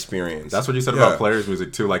different experience. That's what you said about Player's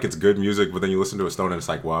music too. Like, it's good music, but then you listen to it stoned and it's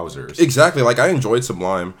like wowzers. Exactly. Like, I enjoyed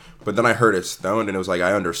Sublime, but then I heard it stoned and it was like,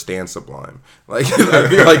 I understand Sublime. Like, I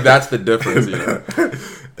feel like that's the difference, you know?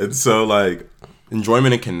 And so like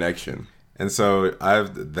Enjoyment and connection. And so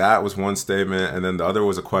that was one statement, and then the other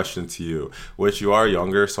was a question to you, which you are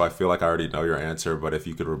younger, so I feel like I already know your answer. But if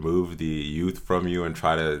you could remove the youth from you and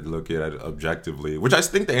try to look at it objectively, which I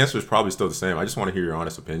think the answer is probably still the same. I just want to hear your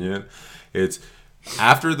honest opinion. It's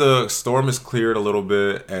after the storm is cleared a little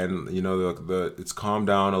bit, and you know it's calmed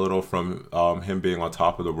down a little from him being on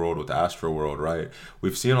top of the world with Astroworld, right?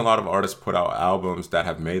 We've seen a lot of artists put out albums that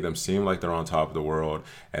have made them seem like they're on top of the world,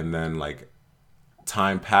 and then like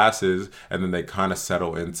time passes and then they kind of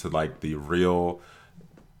settle into like the real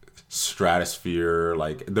stratosphere,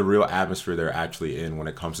 like the real atmosphere they're actually in when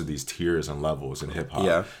it comes to these tiers and levels in hip-hop.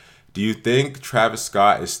 Yeah. Do you think Travis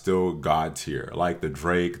Scott is still God tier, like the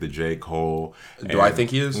Drake, the J. Cole? Do I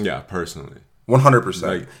think he is? Yeah, personally. 100%.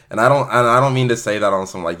 Like, and I don't mean to say that on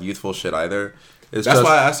some like youthful shit either. It's that's just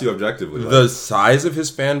why I asked you objectively. the size of his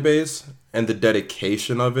fan base and the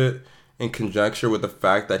dedication of it, in conjunction with the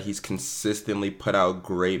fact that he's consistently put out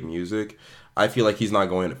great music, I feel like he's not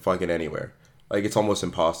going fucking anywhere. Like, it's almost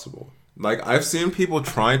impossible. Like, I've seen people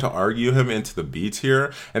trying to argue him into the B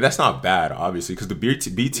tier, and that's not bad, obviously, because the B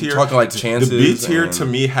tier... You're talking like Chances. The B tier, to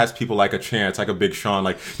me, has people like a Chance, like a Big Sean.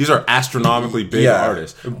 Like, these are astronomically big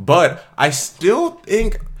artists. But I still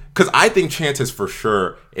think... Because I think Chances, for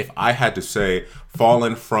sure, if I had to say,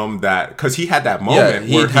 fallen from that... Because he had that moment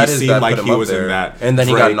where he seemed like he was in that... And then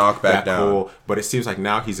Drake, he got knocked back down. Cole, but it seems like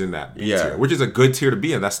now he's in that B tier, which is a good tier to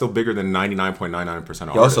be in. That's still bigger than 99.99% of artists.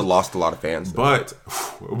 He also lost a lot of fans, though. But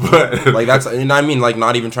like, that's... And I mean, like,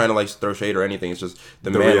 not even trying to, like, throw shade or anything. It's just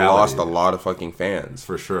the man reality. lost a lot of fucking fans.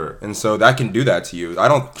 For sure. And so that can do that to you.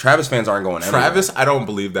 Travis fans aren't going anywhere. Travis, I don't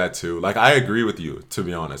believe that too. Like, I agree with you, to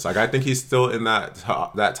be honest. Like, I think he's still in that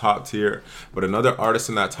top tier. But another artist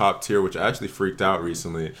in that top tier, which I actually freaked out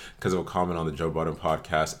recently because of a comment on the Joe Budden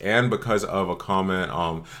podcast, and because of a comment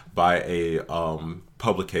by a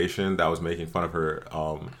publication that was making fun of her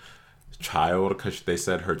child because they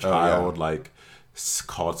said her child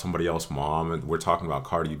called somebody else mom, and we're talking about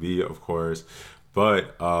Cardi B, of course.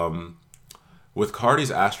 But with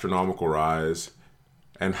Cardi's astronomical rise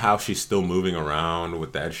and how she's still moving around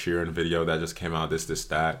with the Ed Sheeran video that just came out, this,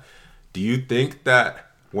 that, do you think that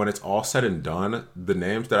when it's all said and done, the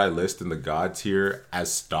names that I list in the God tier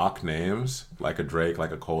as stock names, like a Drake,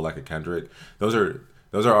 like a Cole, like a Kendrick, those are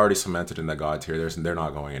already cemented in the God tier. They're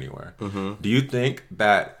not going anywhere. Mm-hmm. Do you think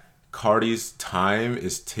that Cardi's time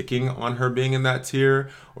is ticking on her being in that tier,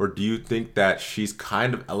 or do you think that she's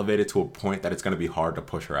kind of elevated to a point that it's going to be hard to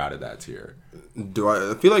push her out of that tier?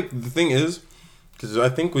 I feel like the thing is, because I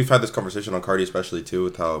think we've had this conversation on Cardi especially too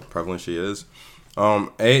with how prevalent she is.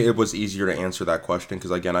 It was easier to answer that question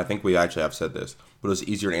because, again, I think we actually have said this, but it was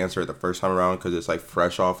easier to answer it the first time around because it's like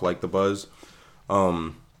fresh off like the buzz.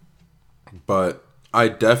 But I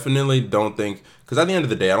definitely don't think, because at the end of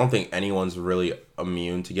the day, I don't think anyone's really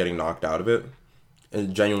immune to getting knocked out of it.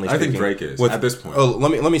 And genuinely speaking, I think Drake is at this point. Oh,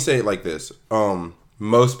 let me say it like this.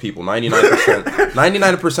 Most people,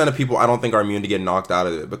 99% of people, I don't think are immune to getting knocked out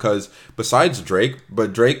of it because besides Drake,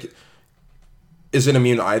 but Drake isn't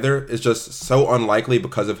immune either. It's just so unlikely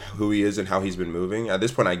because of who he is and how he's been moving. At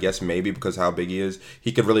this point, I guess maybe because of how big he is,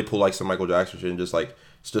 he could really pull like some Michael Jackson shit and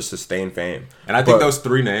just sustain fame. And I think those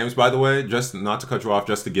three names, by the way, just not to cut you off,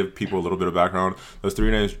 just to give people a little bit of background, those three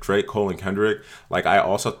names, Drake, Cole, and Kendrick, like I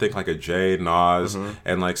also think like a Jay, Nas,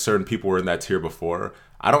 and like certain people were in that tier before.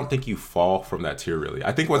 I don't think you fall from that tier really.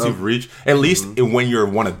 I think once you've reached, at least when you're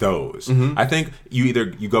one of those, I think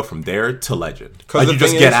you go from there to legend. Like you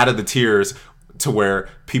just get out of the tiers to where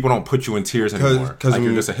people don't put you in tiers anymore. Like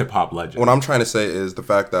you're just a hip hop legend. What I'm trying to say is the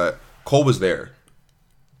fact that Cole was there.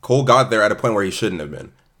 Cole got there at a point where he shouldn't have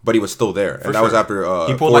been, but he was still there, and that was after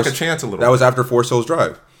he pulled like a chance a little. That was after Four Souls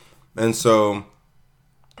Drive, and so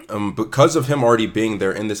because of him already being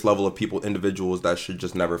there in this level of individuals that should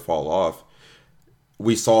just never fall off.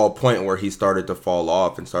 We saw a point where he started to fall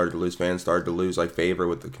off and started to lose fans, started to lose like favor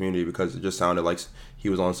with the community because it just sounded like he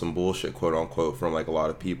was on some bullshit, quote unquote, from like a lot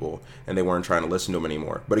of people, and they weren't trying to listen to him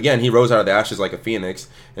anymore. But again, he rose out of the ashes like a phoenix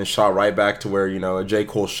and shot right back to where a J.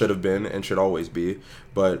 Cole should have been and should always be.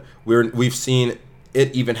 But we've seen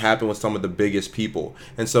it even happen with some of the biggest people,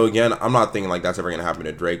 and so again, I'm not thinking like that's ever gonna happen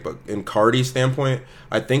to Drake. But in Cardi's standpoint,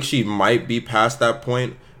 I think she might be past that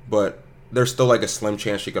point, but there's still like a slim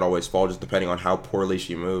chance she could always fall just depending on how poorly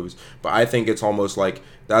she moves. But I think it's almost like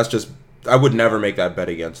I would never make that bet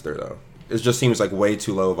against her though. It just seems like way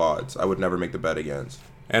too low of odds. I would never make the bet against.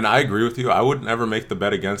 And I agree with you. I would never make the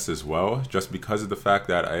bet against as well, just because of the fact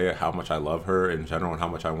that how much I love her in general and how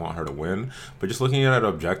much I want her to win. But just looking at it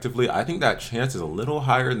objectively, I think that chance is a little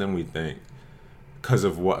higher than we think because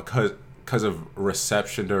of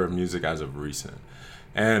reception to her music as of recent.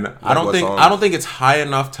 And I don't think it's high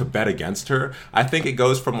enough to bet against her. I think it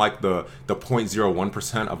goes from like the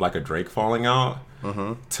 0.01% of like a Drake falling out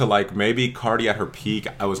to like maybe Cardi at her peak.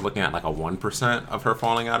 I was looking at like a 1% of her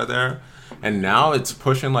falling out of there, and now it's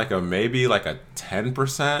pushing like maybe like a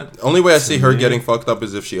 10%. The only way I see her getting fucked up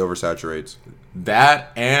is if she oversaturates.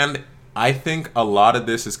 That, and I think a lot of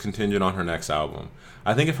this is contingent on her next album.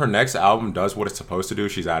 I think if her next album does what it's supposed to do,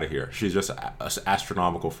 she's out of here. She's just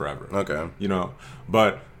astronomical forever. Okay.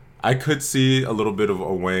 But I could see a little bit of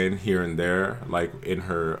a wane here and there, like in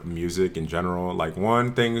her music in general. Like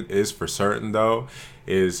one thing is for certain though,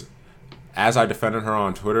 is as I defended her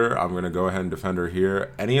on Twitter, I'm going to go ahead and defend her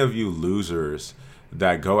here. Any of you losers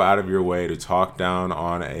that go out of your way to talk down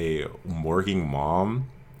on a working mom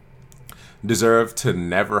deserve to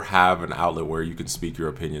never have an outlet where you can speak your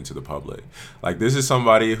opinion to the public. Like this is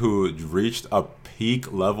somebody who reached a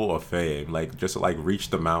peak level of fame, like just like reached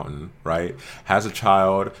the mountain, right? Has a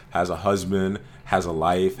child, has a husband, has a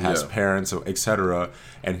life, has parents, etc.,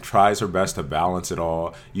 and tries her best to balance it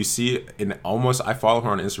all. You see, I follow her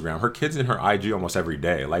on Instagram. Her kid's in her IG almost every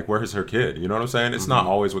day. Like, where's her kid? You know what I'm saying? It's not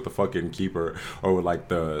always with the fucking keeper or with like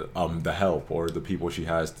the help or the people she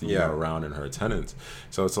has around in her attendance.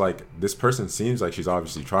 So it's like this person seems like she's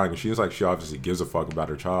obviously trying. It seems like she obviously gives a fuck about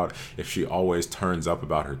her child if she always turns up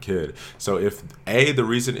about her kid. So if the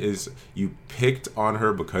reason is you picked on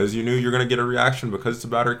her because you knew you're gonna get a reaction because it's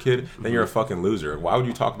about her kid, then you're a fucking loser. Why would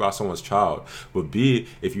you talk about someone's child? But B,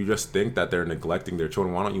 if you just think that they're neglecting their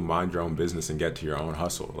children, why don't you mind your own business and get to your own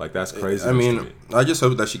hustle? Like that's crazy. I mean, I just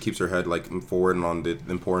hope that she keeps her head like forward and on the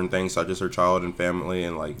important things such as her child and family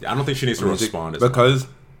and like. I don't think she needs to respond because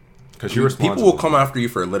she responds. People will come after you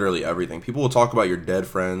for literally everything. People will talk about your dead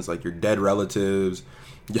friends, like your dead relatives,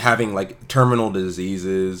 having like terminal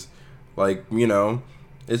diseases, like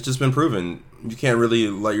it's just been proven. you can't really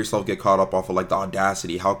let yourself get caught up off of like the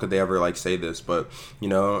audacity. How could they ever like say this? But you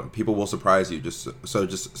know, people will surprise you. Just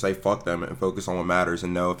say fuck them and focus on what matters.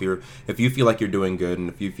 And know if you feel like you're doing good and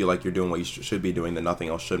if you feel like you're doing what you should be doing, then nothing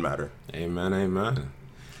else should matter. Amen, amen.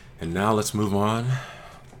 And now let's move on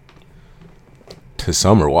to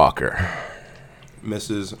Summer Walker.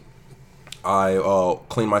 Mrs. I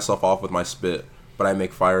clean myself off with my spit, but I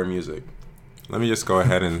make fire music. Let me just go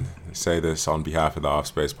ahead and say this on behalf of the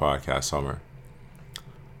Offspace Podcast, Summer.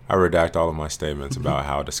 I redact all of my statements about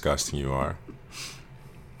how disgusting you are.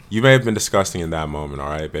 You may have been disgusting in that moment, all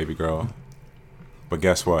right, baby girl? But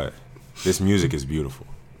guess what? This music is beautiful.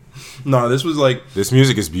 No, this was like... This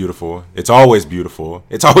music is beautiful. It's always beautiful.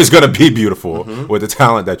 It's always going to be beautiful with the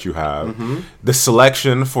talent that you have. The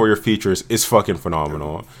selection for your features is fucking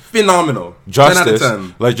phenomenal. Phenomenal. Justice, 10 out of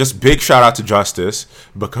 10. like just big shout out to Justice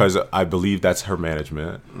because I believe that's her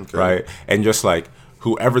management, right? And just like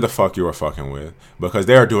whoever the fuck you are fucking with because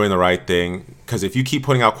they are doing the right thing. Because if you keep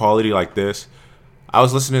putting out quality like this, I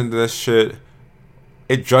was listening to this shit.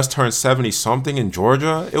 It just turned 70-something in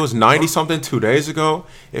Georgia. It was 90-something 2 days ago.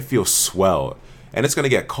 It feels swell. And it's going to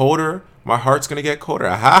get colder. My heart's going to get colder.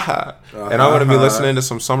 And I'm going to be listening to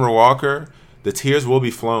some Summer Walker. The tears will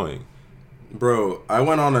be flowing. Bro, I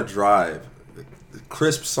went on a drive.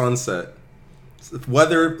 Crisp sunset.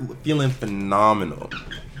 Weather feeling phenomenal.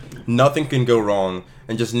 Nothing can go wrong.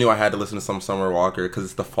 And just knew I had to listen to some Summer Walker because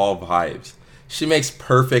it's the fall vibes. She makes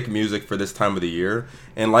perfect music for this time of the year.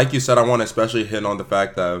 And like you said, I want to especially hit on the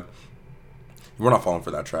fact that we're not falling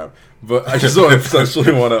for that trap. But I just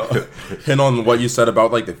especially want to hit on what you said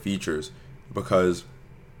about like the features. Because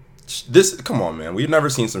this, come on, man. We've never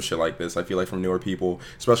seen some shit like this, I feel like, from newer people.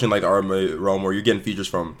 Especially in like the art realm where you're getting features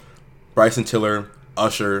from Bryson Tiller,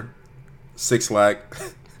 Usher, Six Lack,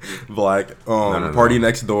 Black, Party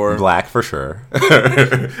Next Door. Black for sure.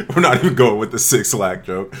 We're not even going with the 6 lakh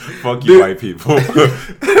joke. Fuck you, white people.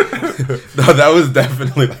 No, that was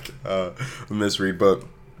definitely like a misread. But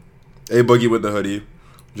A Boogie with the Hoodie,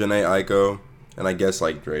 Janae Aiko, and I guess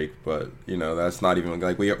like Drake. But you know, that's not even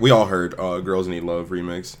like we all heard Girls Need Love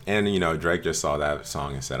remix. And you know, Drake just saw that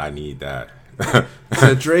song and said, "I need that."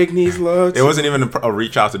 Said Drake needs love. It wasn't even a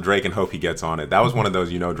reach out to Drake and hope he gets on it. That was one of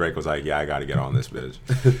those, you know, Drake was like, yeah, I got to get on this bitch.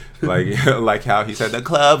 like how he said the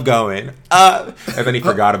club going up, and then he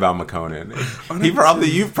forgot about McConan.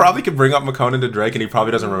 You probably could bring up McConan to Drake, and he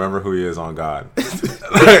probably doesn't remember who he is on God. He's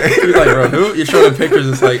like, bro, who? You're showing him pictures.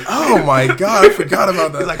 It's like, oh my god, I forgot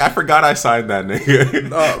about that. He's like, I forgot I signed that nigga.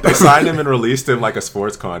 No. They signed him and released him like a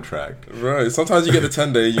sports contract. Right. Sometimes you get a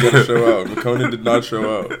 10-day, you got to show out. McConan did not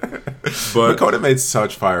show out. But McConan made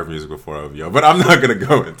such fire music before OVO, but I'm not gonna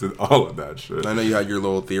go into all of that shit. I know you had your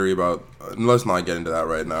little theory about. Let's not get into that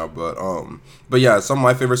right now. But yeah, some of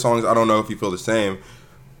my favorite songs. I don't know if you feel the same.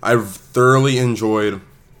 I've thoroughly enjoyed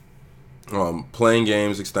Playing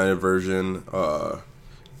Games extended version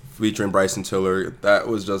featuring Bryson Tiller. That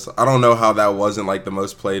was just, I don't know how that wasn't like the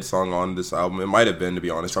most played song on this album. It might have been, to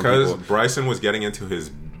be honest. Because Bryson was getting into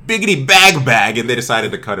his biggity bag and they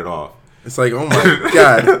decided to cut it off. It's like, oh my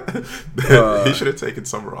god. He should have taken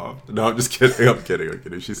Summer off. No, I'm just kidding. I'm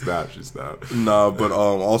kidding. She snapped. No, but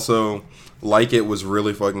also, Like It was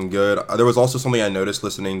really fucking good. There was also something I noticed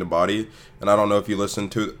listening to Body, and I don't know if you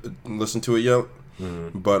listened to it yet,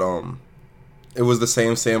 but it was the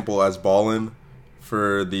same sample as Ballin'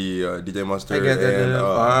 for the DJ Mustard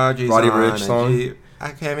and Roddy Ricch song.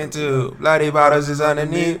 I came into bloody bottles is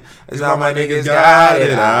underneath. It's all my niggas got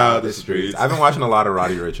it out the streets. I've been watching a lot of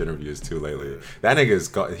Roddy Ricch interviews too lately. That nigga's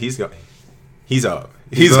he's up.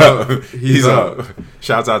 He's up.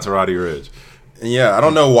 Shouts out to Roddy Ricch. Yeah, I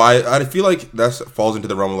don't know why. I feel like that falls into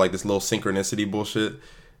the realm of like this little synchronicity bullshit.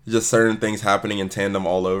 Just certain things happening in tandem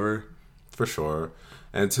all over. For sure.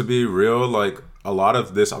 And to be real, like a lot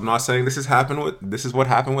of this, I'm not saying this is what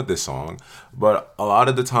happened with this song, but a lot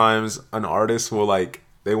of the times an artist will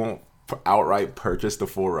they won't outright purchase the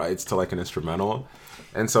full rights to like an instrumental.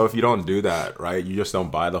 And so if you don't do that, right, you just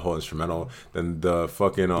don't buy the whole instrumental, then the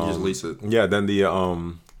fucking you just lease it. Yeah, then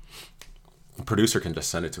the producer can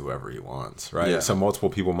just send it to whoever he wants, right? Yeah. So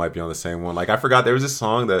multiple people might be on the same one. Like I forgot there was this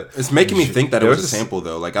song that it's making me think that it was a sample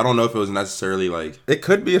though. Like I don't know if it was necessarily like it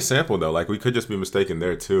could be a sample though. Like we could just be mistaken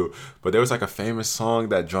there too. But there was like a famous song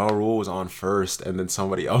that Ja Rule was on first, and then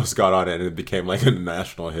somebody else got on it, and it became like a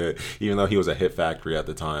national hit, even though he was a hit factory at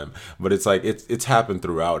the time. But it's like it's happened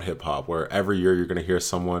throughout hip hop, where every year you're gonna hear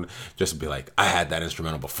someone just be like, "I had that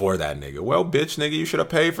instrumental before that nigga." Well, bitch, nigga, you should have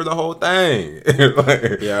paid for the whole thing.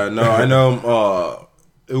 Yeah, no, I know.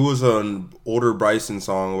 It was an older Bryson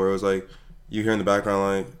song where it was like you hear in the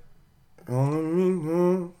background like, "All of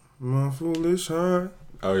me, my foolish heart."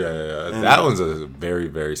 Oh yeah. That one's a very,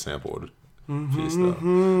 very sampled piece though. So I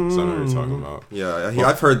know what you're talking about. Yeah,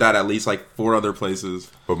 I've heard that at least like 4 other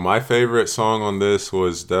places. But my favorite song on this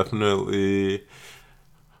was definitely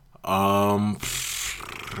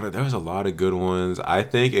there was a lot of good ones. I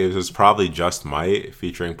think it was probably Just Might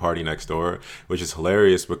featuring Party Next Door, which is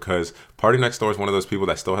hilarious because Party Next Door is one of those people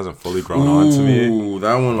that still hasn't fully grown on to me. Ooh,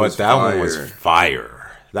 that one was But that fire. one was fire.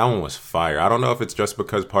 That one was fire. I don't know if it's just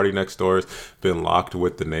because Party Next Door's been locked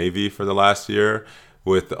with the Navy for the last year,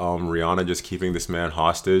 with Rihanna just keeping this man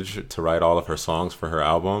hostage to write all of her songs for her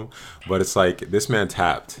album. But it's like, this man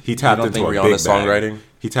tapped. He tapped don't into think a Rihanna's big bag. songwriting?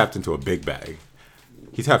 He tapped into a big bag.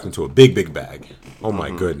 He tapped into a big bag. Oh my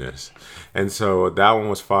goodness. And so that one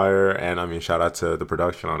was fire. And I mean, shout out to the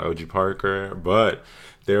production on OG Parker. But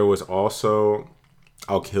there was also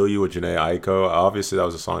I'll Kill You with Jhené Aiko. Obviously, that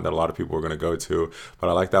was a song that a lot of people were going to go to. But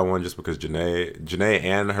I like that one just because Jhené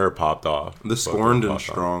and her popped off. The Scorned and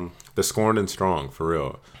Strong. The Scorned and Strong, for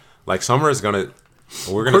real. Like, Summer is going to...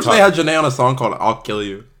 We're Of gonna course talk, they had Jhené on a song called I'll Kill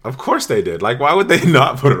You. Of course they did. Like, why would they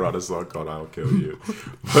not put her on a song called I'll Kill You?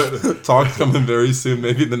 But Talk's coming very soon,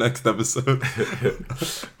 maybe the next episode.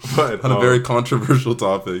 but On a very controversial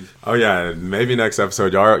topic. oh yeah, maybe next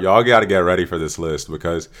episode. Y'all got to get ready for this list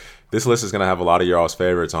because this list is gonna have a lot of y'all's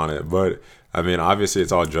favorites on it. But I mean, obviously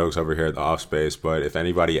it's all jokes over here at the Off Space. But if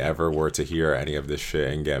anybody ever were to hear any of this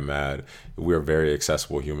shit and get mad, we're very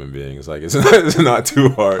accessible human beings. Like it's not too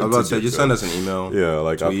hard. I was about to say, get just to. send us an email. Yeah,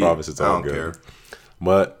 like tweet. I promise it's all I don't good. care.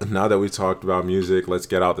 But now that we talked about music, let's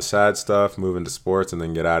get out the sad stuff, move into sports, and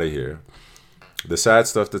then get out of here. The sad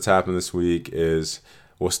stuff that's happened this week is,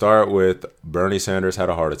 we'll start with Bernie Sanders had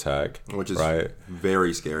a heart attack. Which is right?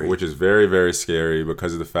 very scary. Which is very, very scary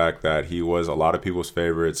because of the fact that he was a lot of people's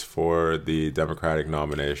favorites for the Democratic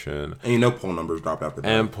nomination. And you know poll numbers drop after that.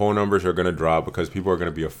 And poll numbers are going to drop because people are going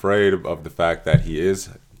to be afraid of the fact that he is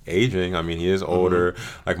aging. I mean, he is older.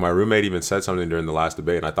 Like, my roommate even said something during the last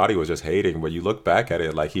debate, and I thought he was just hating, but you look back at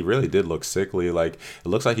it, like, he really did look sickly. Like, it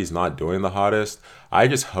looks like he's not doing the hottest. I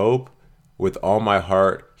just hope with all my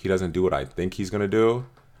heart he doesn't do what I think he's going to do,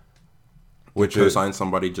 which is co-sign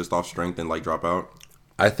somebody just off strength and like drop out.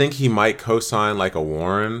 I think he might co-sign like a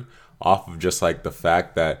Warren off of just like the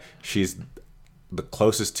fact that she's the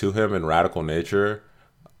closest to him in radical nature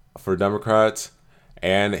for Democrats.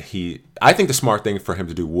 And I think the smart thing for him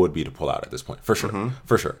to do would be to pull out at this point, for sure,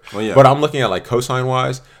 for sure. Well, yeah. But I'm looking at like cosign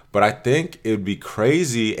wise, but I think it would be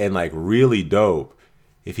crazy and like really dope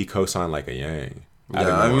if he co-signed like a Yang.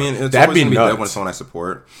 Yeah, I mean, it's that'd always be gonna be nuts. dope when it's someone I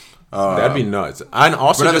support. That'd be nuts. And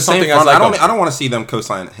also But at the just same something time, as like I don't want to see them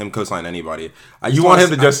co-sign anybody. I just want wanna- him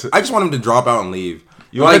to just- I just want him to drop out and leave.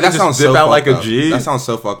 You want him to just dip out fucked like a up. G? That sounds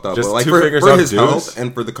so fucked up. Just But like two for fingers his up deuce? health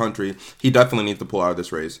and for the country, he definitely needs to pull out of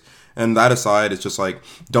this race. And that aside, it's just like,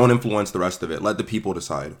 don't influence the rest of it. Let the people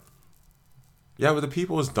decide. Yeah, but the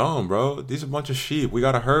people is dumb, bro. These are a bunch of sheep. We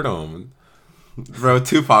gotta herd them. Bro,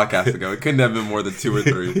 2 podcasts ago, it couldn't have been more than 2 or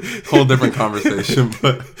 3. Whole different conversation.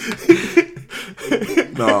 But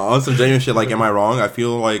no, on some genuine shit, like, am I wrong? I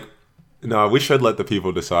feel like No, we should let the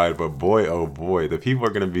people decide. But boy, oh boy, the people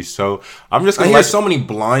are gonna be so. I'm just I gonna hear let so many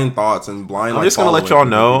blind thoughts and blind. I'm just gonna let y'all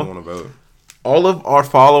know. Want to vote. all of our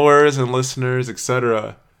followers and listeners,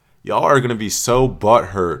 etc. Y'all are gonna be so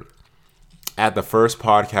butthurt at the first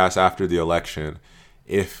podcast after the election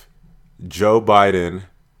if Joe Biden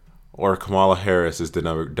or Kamala Harris is the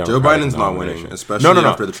Democratic Joe Biden's not nomination. winning, especially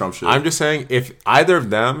after the Trump shit. I'm just saying, if either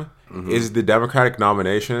of them is the Democratic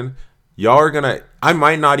nomination, y'all are gonna. I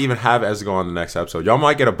might not even have Esgo on the next episode. Y'all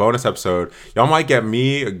might get a bonus episode. Y'all might get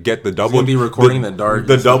me get the double. gonna be recording in the dark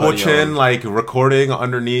the with double somebody chin, on. like recording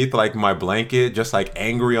underneath like my blanket, just like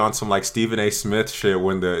angry on some like Stephen A. Smith shit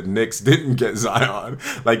when the Knicks didn't get Zion.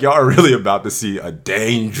 Like, y'all are really about to see a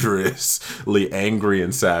dangerously angry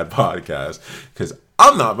and sad podcast because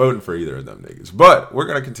I'm not voting for either of them niggas. But we're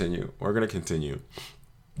gonna continue.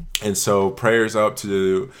 And so prayers up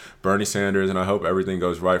to Bernie Sanders, and I hope everything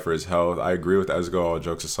goes right for his health. I agree with Esgo, all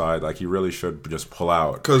jokes aside. Like, he really should just pull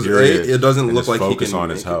out. Because period, it doesn't and look just like he focus can on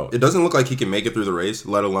his health. It doesn't look like he can make it through the race,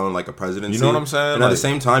 let alone like a presidency. You know what I'm saying? And at Like- the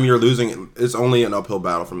same time, you're losing. It's only an uphill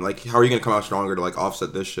battle from like, how are you gonna come out stronger to like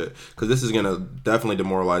offset this shit? Because this is gonna definitely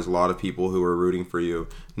demoralize a lot of people who are rooting for you,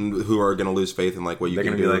 who are gonna lose faith in like what you They're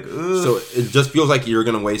can gonna do. be like, ugh. So it just feels like you're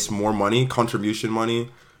gonna waste more money, contribution money,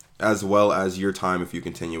 as well as your time if you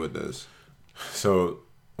continue with this. So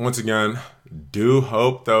once again, do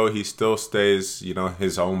hope though he still stays,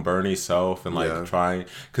 his own Bernie self and trying,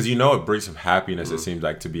 because it brings him happiness. It seems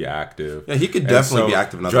like to be active. Yeah, he could definitely be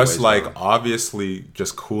active in other just ways, obviously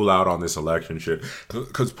just cool out on this election shit,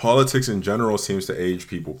 because politics in general seems to age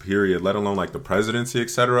people. Period. Let alone like the presidency,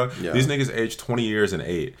 etc. Yeah. These niggas age 20 years and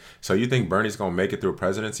 8. So you think Bernie's gonna make it through a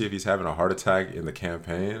presidency if he's having a heart attack in the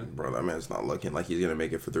campaign? Bro, that man's not looking like he's gonna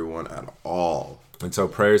make it through one at all. And so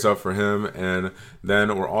prayers up for him. And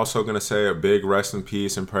then we're also going to say a big rest in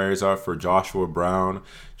peace and prayers up for Joshua Brown.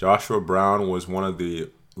 Joshua Brown was one of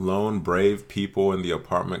the lone brave people in the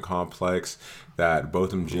apartment complex that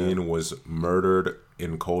Botham Jean was murdered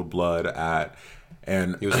in cold blood at.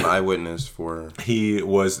 And he was an eyewitness for... He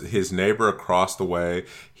was his neighbor across the way.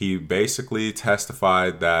 He basically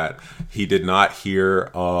testified that he did not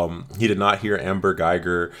hear Amber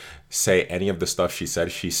Geiger say any of the stuff she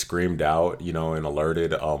said. She screamed out, and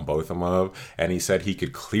alerted Botham of. And he said he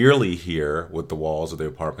could clearly hear with the walls of the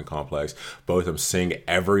apartment complex Botham sing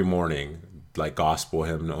every morning, like gospel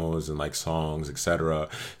hymns and like songs, etc.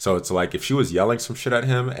 So it's like if she was yelling some shit at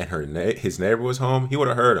him and his neighbor was home, he would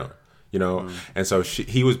have heard him. And so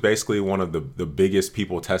he was basically one of the biggest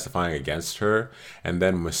people testifying against her. And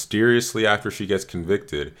then mysteriously after she gets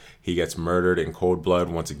convicted, he gets murdered in cold blood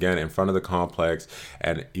once again in front of the complex.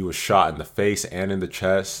 And he was shot in the face and in the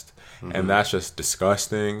chest. And that's just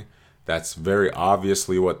disgusting. That's very obvious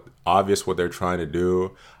what they're trying to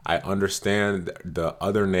do. I understand the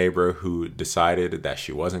other neighbor who decided that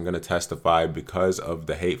she wasn't going to testify because of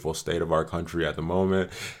the hateful state of our country at the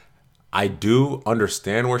moment. I do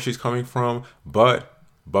understand where she's coming from, but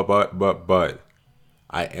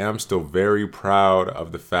I am still very proud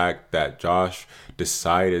of the fact that Josh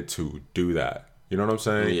decided to do that. You know what I'm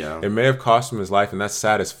saying? Yeah. It may have cost him his life, and that's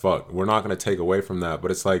sad as fuck. We're not going to take away from that,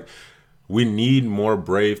 but it's like we need more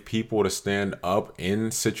brave people to stand up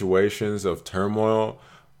in situations of turmoil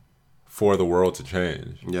for the world to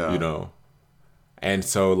change. Yeah. And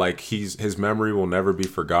so, like, his memory will never be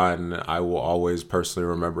forgotten. I will always personally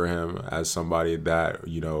remember him as somebody that,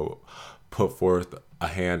 put forth a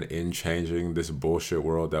hand in changing this bullshit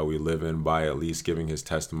world that we live in by at least giving his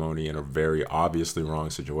testimony in a very obviously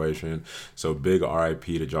wrong situation. So, big RIP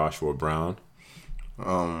to Joshua Brown.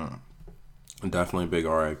 Definitely big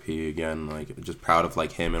RIP again. Like, just proud of,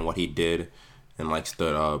 like, him and what he did and, like,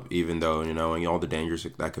 stood up, even though, and all the dangers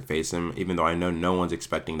that could face him, even though I know no one's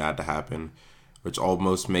expecting that to happen. Which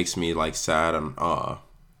almost makes me like sad and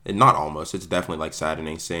not almost, it's definitely like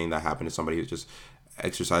saddening seeing that happen to somebody who's just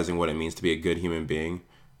exercising what it means to be a good human being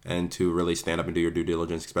and to really stand up and do your due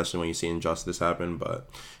diligence, especially when you see injustice happen. But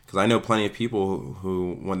because I know plenty of people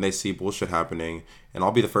who when they see bullshit happening, and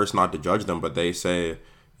I'll be the first not to judge them, but they say,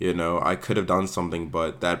 I could have done something,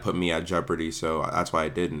 but that put me at jeopardy, so that's why I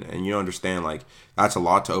didn't. And you understand, like, that's a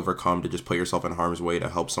lot to overcome, to just put yourself in harm's way to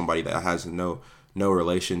help somebody that has no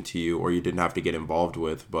relation to you or you didn't have to get involved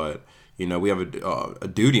with. But we have a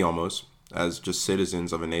duty almost as just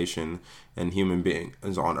citizens of a nation and human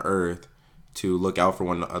beings on earth to look out for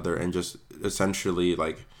one another and just essentially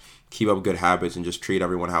like keep up good habits and just treat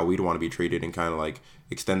everyone how we'd want to be treated and kind of like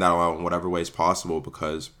extend that out in whatever ways possible,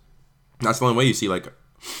 because that's the only way you see like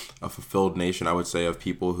a fulfilled nation, I would say, of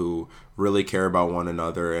people who really care about one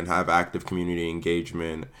another and have active community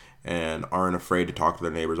engagement and aren't afraid to talk to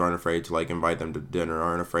their neighbors, aren't afraid to like invite them to dinner,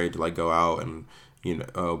 aren't afraid to like go out and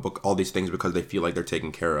book all these things because they feel like they're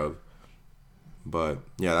taken care of. But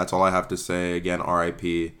yeah, that's all I have to say. Again,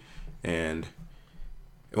 RIP, and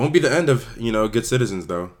it won't be the end of good citizens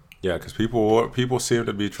though. Yeah, because people seem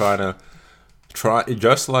to be trying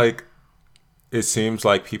just like it seems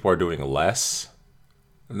like people are doing less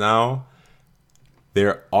now.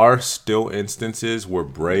 There are still instances where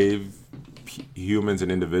brave humans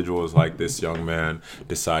and individuals like this young man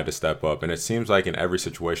decide to step up, and it seems like in every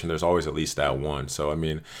situation there's always at least that one. So I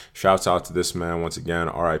mean, shouts out to this man once again,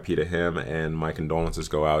 RIP to him, and my condolences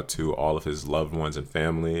go out to all of his loved ones and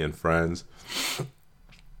family and friends.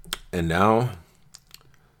 And now,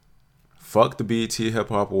 fuck the BET Hip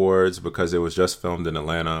Hop Awards because it was just filmed in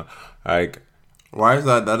Atlanta. Like, why is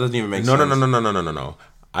that? That doesn't even make sense. No.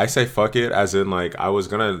 I say fuck it as in like I was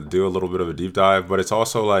gonna do a little bit of a deep dive, but it's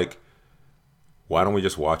also like, why don't we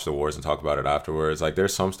just watch the awards and talk about it afterwards? Like,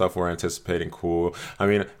 there's some stuff we're anticipating cool. I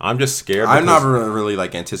mean, I'm just scared. I'm not really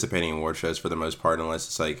like anticipating award shows for the most part, unless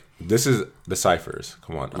it's like this is the ciphers.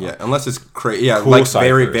 Come on, now. Yeah, unless it's crazy. Yeah, cool like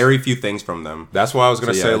ciphers. very few things from them. That's why I was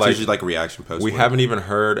gonna say it's like usually like reaction posts. We haven't even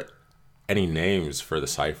heard any names for the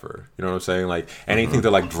cipher. You know what I'm saying? Like anything to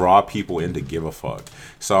like draw people in to give a fuck.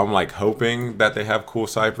 So I'm like hoping that they have cool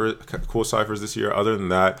ciphers this year. Other than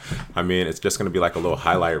that, I mean, it's just gonna be like a little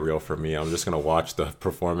highlight reel for me. I'm just gonna watch the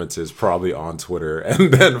performances probably on Twitter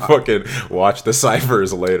and then fucking watch the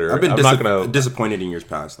ciphers later. I've been disappointed in years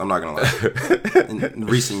past. I'm not gonna lie. In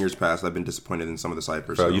recent years past, I've been disappointed in some of the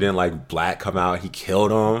ciphers. Bro, you didn't like Black come out? He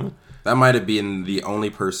killed him. That might have been the only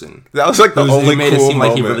person. That was like the only made cool it seem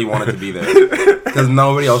moment. like he really wanted to be there because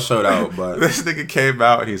nobody else showed out. But this nigga came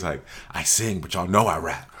out and he's like, I sing, but y'all know I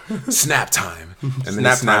rap. Snap time. And then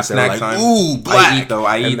he snapped and snack like, time. ooh, Black.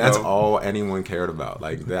 I eat and that's though. all anyone cared about.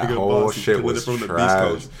 Like that Nigga whole boss, shit he was from the Beast trash.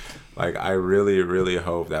 Coast. Like I really, really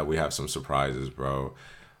hope that we have some surprises, bro.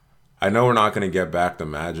 I know we're not gonna get back the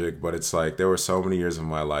magic, but it's like there were so many years of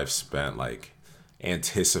my life spent like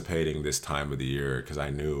anticipating this time of the year because I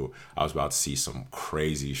knew I was about to see some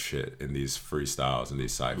crazy shit in these freestyles and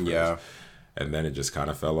these ciphers. Yeah. And then it just kind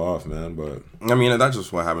of fell off, man. But I mean, that's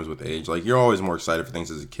just what happens with age. Like you're always more excited for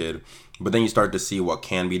things as a kid, but then you start to see what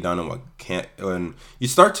can be done and what can't, and you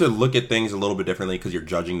start to look at things a little bit differently because you're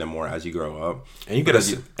judging them more as you grow up. and you get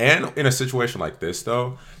and in a situation like this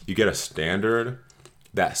though, you get a standard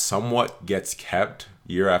that somewhat gets kept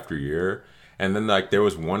year after year. And then like there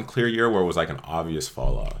was one clear year where it was like an obvious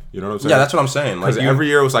fall off. You know what I'm saying? Yeah, that's what I'm saying. Because Like every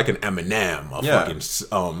year was like an Eminem, a Yeah. fucking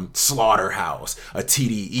Slaughterhouse, a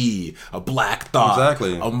TDE, a Black Thought,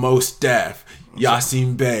 Exactly. a Mos Def,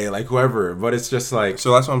 Yasin Bey, like whoever. But it's just like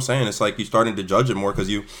So that's what I'm saying. It's like you're starting to judge it more because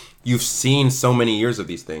you've seen so many years of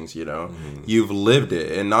these things. You know, you've lived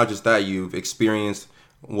it, and not just that, you've experienced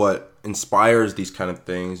what inspires these kind of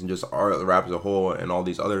things and just art, rap as a whole, and all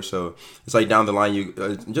these others. So it's like down the line, you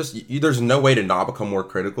there's no way to not become more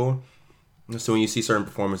critical. So when you see certain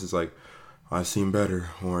performances, like I've seen better,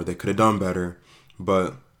 or they could have done better,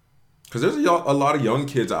 but. because there's a lot of young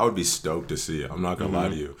kids I would be stoked to see. I'm not gonna lie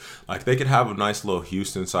to you. Like they could have a nice little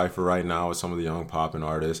Houston cipher right now with some of the young poppin'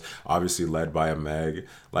 artists, obviously led by a Meg.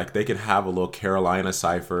 Like they could have a little Carolina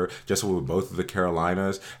cipher just with both of the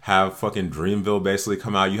Carolinas. Have fucking Dreamville basically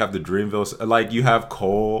come out. You have the Dreamville, like you have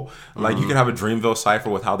Cole. Like you could have a Dreamville cipher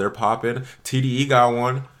with how they're popping. TDE got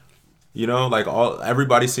one. You know, like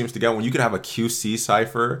everybody seems to get one. You could have a QC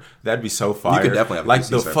cipher. That'd be so fire. You could definitely have a like QC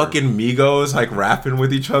the cipher. fucking Migos like rapping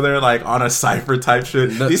with each other like on a cipher type shit.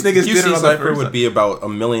 These niggas QC did it on the cipher first would be about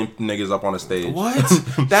 1 million niggas up on a stage. What?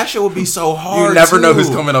 That shit would be so hard. never know too. who's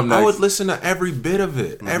coming up I next. would listen to every bit of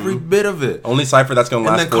it. Every bit of it. Only cipher that's gonna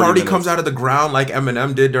And last. then 40 Cardi minutes. comes out of the ground like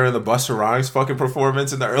Eminem did during the Busta Rhymes fucking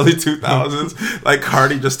performance in the early 2000s. Like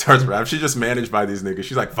Cardi just starts rap. She's just managed by these niggas.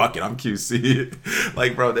 She's like, fuck it, I'm QC.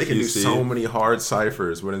 Like, bro, they can do QC. so many hard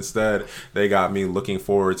ciphers, but instead they got me looking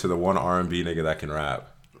forward to the one R&B nigga that can rap.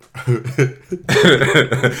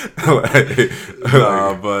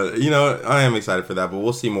 But you know, I am excited for that. But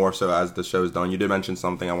we'll see more so as the show's done. You did mention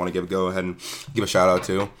something I want to go ahead and give a shout out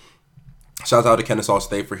to. Shout out to Kennesaw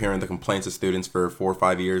State for hearing the complaints of students for 4 or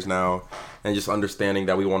 5 years now, and just understanding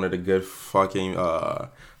that we wanted a good fucking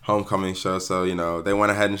homecoming show. So you know, they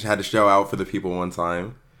went ahead and had to show out for the people one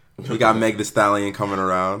time. We got Meg Thee Stallion coming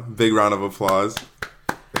around. Big round of applause.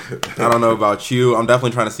 I don't know about you. I'm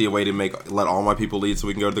definitely trying to see a way to let all my people lead so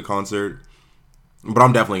we can go to the concert. But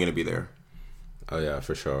I'm definitely gonna be there. Oh yeah,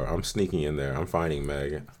 for sure. I'm sneaking in there. I'm finding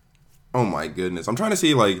Meg. Oh my goodness! I'm trying to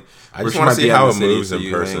see like I where just she wanna might see be at how the it city, moves so in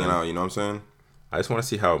you person. hanging out, you know what I'm saying? I just want to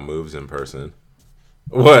see how it moves in person.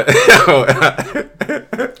 What?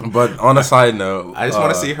 But on a side note, I just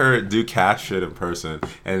want to see her do cat shit in person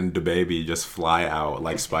and DaBaby just fly out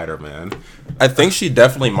like Spider-Man. I think she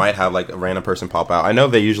definitely might have like a random person pop out. I know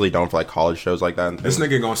they usually don't for like college shows like that. And This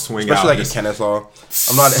things. nigga gonna swing Especially out. like in Kennesaw.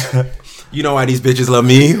 I'm not. You know why these bitches love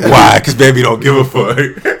me? Why? Because baby don't give a fuck.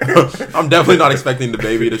 I'm definitely not expecting the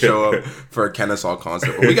baby to show up for a Kennesaw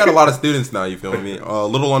concert. But we got a lot of students now. You feel me? A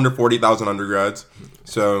little under 40,000 undergrads.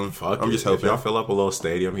 So Fuck I'm it. just If hoping. y'all fill up a little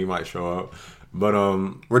stadium, he might show up. But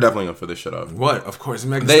We're definitely gonna fill this shit up. what? Of course,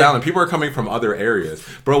 Meg Thee Stallion. People are coming from other areas,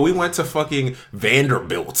 bro. We went to fucking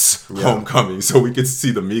Vanderbilt's homecoming so we could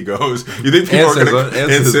see the Migos. You think people And are gonna SZA, and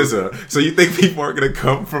and SZA. SZA? So you think people are gonna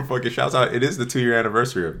come from fucking shouts out? It is the 2-year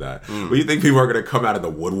anniversary of that. But you think people are gonna come out of the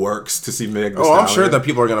woodworks to see Meg Thee Oh, Stallion? I'm sure that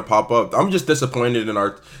people are gonna pop up. I'm just disappointed in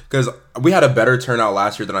our because we had a better turnout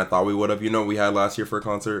last year than I thought we would have. You know, what we had last year for a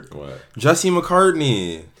concert. What? Jesse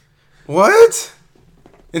McCartney. What?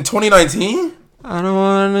 In 2019? I don't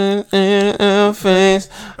want any face.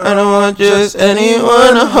 I don't want just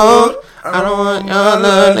anyone to hold. I don't want your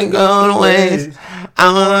love to go to waste.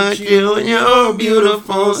 I want you and your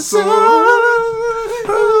beautiful soul.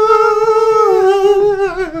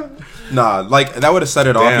 Nah, like that would have set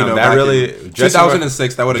it off. Damn, You know, that back really. in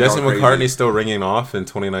 2006. That would have Jesse gone crazy. McCartney still ringing off in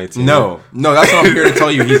 2019. No, that's what I'm here to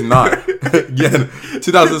tell you. He's not. Again,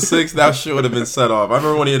 2006, that shit would have been set off. I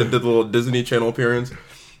remember when he did a little Disney Channel appearance.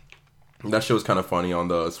 That shit was kind of funny on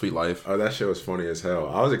the Sweet Life. Oh, that shit was funny as hell.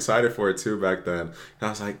 I was excited for it too back then. And I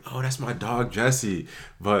was like, oh, that's my dog Jesse.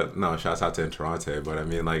 But no, shouts out to Toronto. But I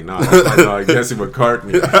mean, like, no, that's my dog Jesse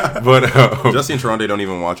McCartney. But Jesse and Toronto don't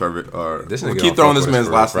even watch our. this we nigga keep don't throwing fuck this with man's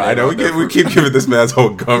us, last bro. name. I know we keep giving this man's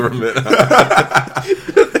whole government.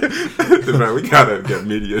 Man, we gotta get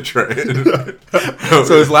media trained.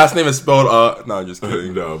 So his last name is spelled. No, I'm just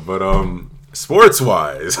kidding. No, but sports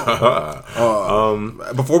wise,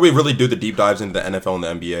 Before we really do the deep dives into the NFL and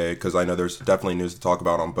the NBA, because I know there's definitely news to talk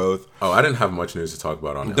about on both. oh, I didn't have much news to talk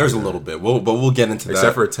about on. There's a little bit. But we'll get into except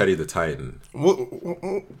that. for Teddy the Titan,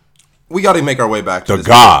 We got to make our way back to the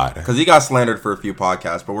God. because he got slandered for a few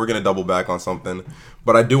podcasts, but we're gonna double back on something.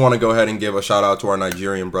 But I do want to go ahead and give a shout out to our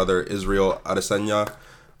Nigerian brother Israel Adesanya,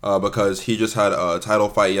 because he just had a title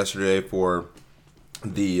fight yesterday for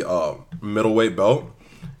the middleweight belt,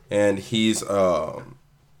 and he's a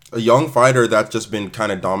young fighter that's just been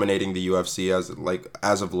kind of dominating the UFC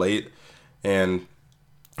as of late, and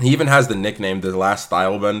he even has the nickname the Last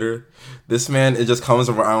Style Bender. This man, it just comes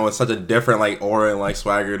around with such a different like aura and like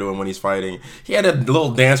swagger to him when he's fighting. He had a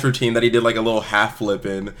little dance routine that he did like a little half flip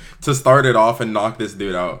in to start it off and knock this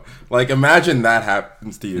dude out. Like imagine that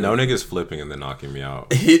happens to you. No niggas flipping and then knocking me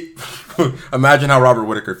out. Imagine how Robert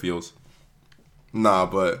Whittaker feels. Nah,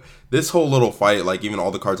 but this whole little fight, like even all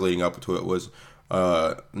the cards leading up to it, was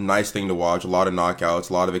a nice thing to watch. A lot of knockouts,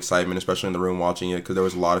 a lot of excitement, especially in the room watching it because there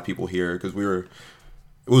was a lot of people here because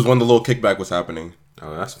it was when the little kickback was happening.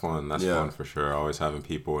 Oh, that's fun. That's fun for sure. Always having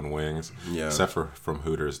people in wings. Yeah. Except for from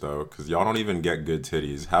Hooters, though, because y'all don't even get good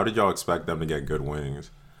titties. How did y'all expect them to get good wings?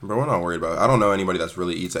 Bro, we're not worried about it. I don't know anybody that's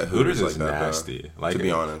really eats at Hooters, Hooters is like that. nasty. Like, to be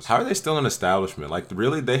honest. How are they still an establishment? Like,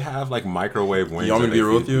 really, they have, like, microwave wings. You want me to that be they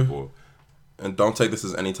real feed with you? people. And don't take this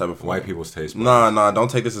as any type of flame. White people's taste buds. Nah, don't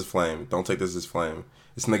take this as flame. Don't take this as flame.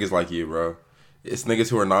 It's niggas like you, bro. It's niggas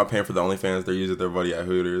who are not paying for the OnlyFans they're using their buddy at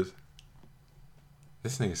Hooters.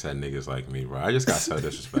 This nigga said niggas like me, bro. I just got so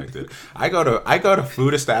disrespected. I go to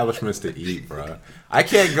food establishments to eat, bro. I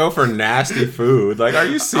can't go for nasty food. Like, are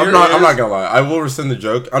you serious? I'm not gonna lie. I will rescind the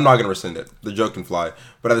joke. I'm not gonna rescind it. The joke can fly.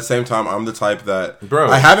 But at the same time, I'm the type that Bro,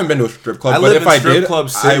 I haven't been to a strip club, I but live if in I strip did, club I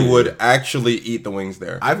city. would actually eat the wings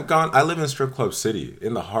there. I live in Strip Club City,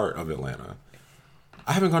 in the heart of Atlanta.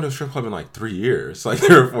 I haven't gone to a strip club in like 3 years, like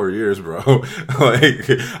 3 or 4 years, bro. Like,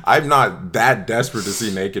 I'm not that desperate to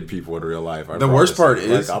see naked people in real life. The worst part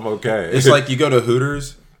is, like, I'm okay. It's like you go to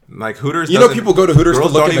Hooters. Like Hooters, you know, people go to Hooters to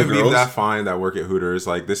girls look don't at the even be girls. that fine that work at Hooters.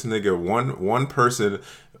 Like this nigga, one person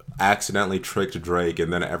accidentally tricked Drake,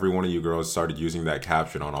 and then every one of you girls started using that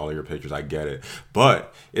caption on all of your pictures. I get it,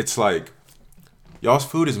 but it's like, y'all's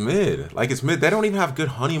food is mid. Like, it's mid. They don't even have good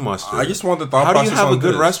honey mustard. I just want the thought How process do you have on a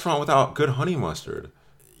good this. restaurant without good honey mustard?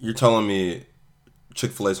 You're telling me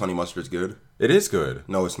Chick-fil-A's honey mustard is good? It is good.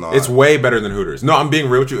 No, it's not. It's way better than Hooters. No, I'm being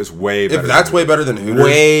real with you. It's way better. If that's way better than Hooters,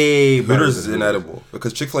 way better Hooters is than inedible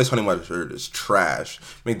because Chick-fil-A's honey mustard is trash.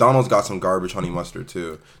 McDonald's got some garbage honey mustard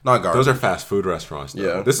too. Not garbage. Those are fast food restaurants,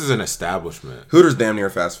 though. Yeah. This is an establishment. Hooters damn near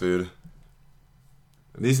fast food.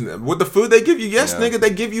 These with the food they give you, yes, Yeah. nigga, they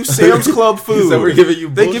give you Sam's Club food. said we're giving you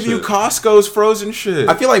They give you bullshit. Costco's frozen shit.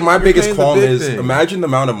 I feel like my You're biggest paying the qualm big is thing. imagine the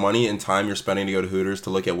amount of money and time you're spending to go to Hooters to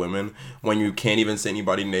look at women when you can't even see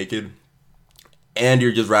anybody naked, and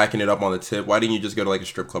you're just racking it up on the tip. Why didn't you just go to like a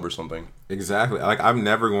strip club or something? Exactly. Like, I'm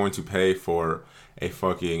never going to pay for a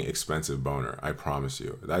fucking expensive boner. I promise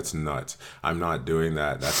you. That's nuts. I'm not doing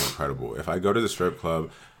that. That's incredible. If I go to the strip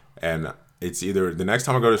club and it's either the next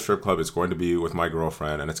time I go to a strip club, it's going to be with my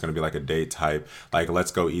girlfriend and it's going to be like a date type. Like,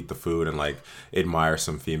 let's go eat the food and like admire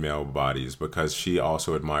some female bodies because she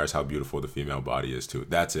also admires how beautiful the female body is too.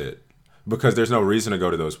 That's it. Because there's no reason to go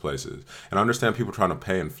to those places. And I understand people trying to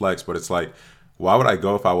pay and flex, but it's like, why would I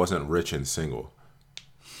go if I wasn't rich and single?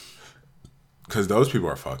 Because those people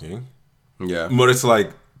are fucking. Yeah. But it's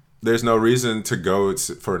like, there's no reason to go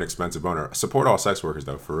for an expensive boner. Support all sex workers,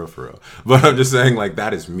 though, for real, for real. But I'm just saying, like,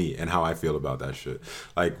 that is me and how I feel about that shit.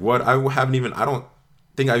 Like, what? I don't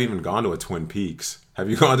think I've even gone to a Twin Peaks. Have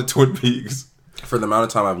you gone to Twin Peaks? For the amount of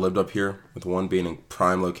time I've lived up here, with one being in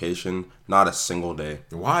prime location, not a single day.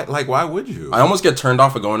 Why? Like, why would you? I almost get turned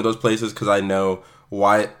off of going to those places because I know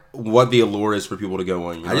what the allure is for people to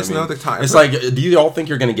go in. You know I just what know the time. It's like, do you all think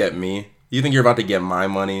you're gonna get me? You think you're about to get my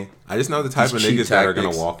money? I just know the type These of cheap niggas that are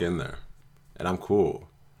tactics. gonna walk in there, and I'm cool.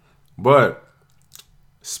 But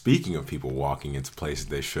Speaking of people walking into places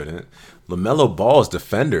they shouldn't, LaMelo Ball's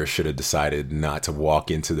defender should have decided not to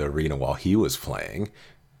walk into the arena while he was playing.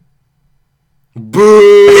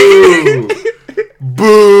 Boo!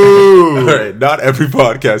 Boo! All right, not every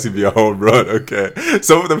podcast can be a home run, okay?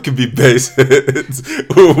 Some of them can be base hits.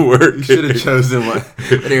 You should have chosen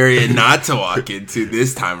an area not to walk into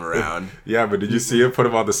this time around. Yeah, but did you see it? Put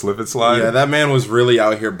him on the slip and slide? Yeah, that man was really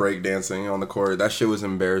out here breakdancing on the court. That shit was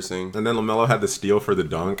embarrassing. And then LaMelo had the steal for the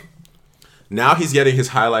dunk. Now he's getting his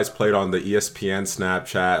highlights played on the ESPN,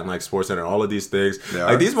 Snapchat, and like SportsCenter, and all of these things.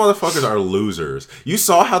 Like, these motherfuckers are losers. You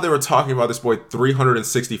saw how they were talking about this boy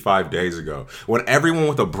 365 days ago, when everyone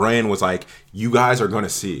with a brain was like, "You guys are gonna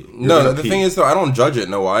see." No, the thing is though, I don't judge it.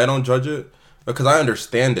 Know why I don't judge it? Because I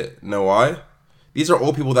understand it. Know why? These are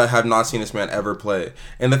old people that have not seen this man ever play.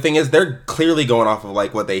 And the thing is, they're clearly going off of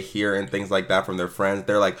like what they hear and things like that from their friends.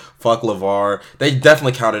 They're like, "Fuck LeVar." They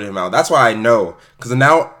definitely counted him out. That's why I know. Because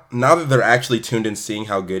now that they're actually tuned in, seeing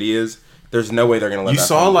how good he is, there's no way they're gonna let.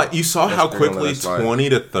 You saw how quickly 20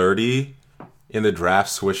 to 30 in the draft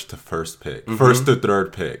switched to first pick, first to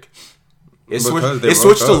third pick. It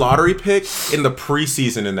switched to lottery pick in the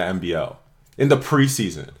preseason in the NBL. In the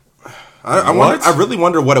preseason. I really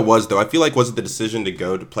wonder what it was though. I feel like, was it the decision to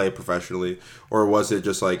go to play professionally, or was it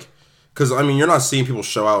just like, because I mean, you're not seeing people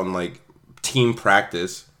show out in like team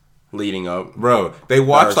practice leading up. Bro, they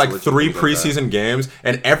watched like 3 preseason games,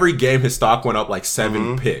 and every game his stock went up like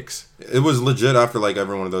 7 picks. It was legit after like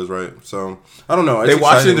every one of those, right? So I don't know. They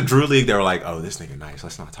watched it in the Drew League. They were like, "Oh, this nigga nice.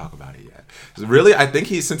 Let's not talk about it yet." Really, I think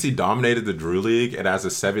since he dominated the Drew League, and as a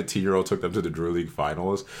 17-year-old took them to the Drew League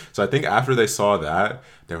finals. So I think after they saw that,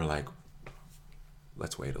 they were like,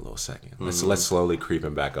 let's wait a little second. Let's slowly creep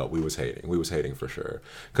him back up. We was hating for sure,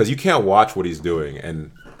 because you can't watch what he's doing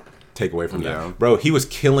and take away from that. Bro, he was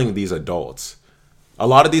killing these adults. A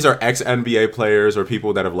lot of these are ex-NBA players or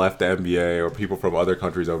people that have left the NBA or people from other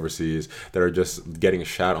countries overseas that are just getting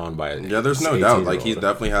shot on by it. Yeah, there's no doubt. Like, he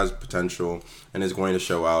definitely has potential and is going to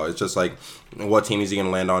show out. It's just like, what team is he going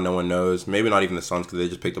to land on? No one knows. Maybe not even the Suns, because they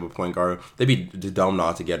just picked up a point guard. They'd be dumb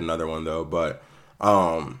not to get another one, though. But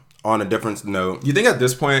on a different note... You think at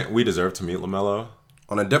this point we deserve to meet LaMelo?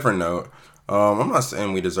 On a different note, I'm not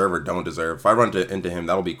saying we deserve or don't deserve. If I run into him,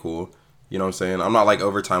 that'll be cool. You know what I'm saying? I'm not like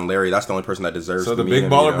Overtime Larry. That's the only person that deserves to meet him. So the Big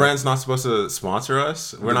Baller brand's not supposed to sponsor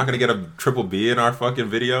us? We're not going to get a triple B in our fucking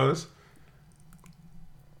videos?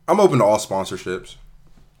 I'm open to all sponsorships.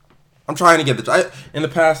 I'm trying to get in the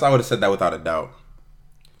past, I would have said that without a doubt.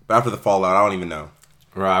 But after the fallout, I don't even know.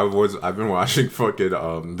 Right, I've been watching fucking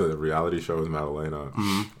the reality show with Madalena,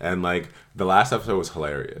 and like the last episode was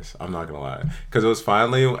hilarious. I'm not gonna lie, because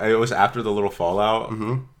it was after the little fallout,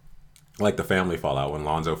 like the family fallout, when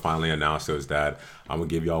Lonzo finally announced to his dad, "I'm gonna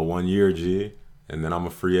give y'all 1 year, G, and then I'm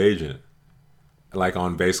a free agent." Like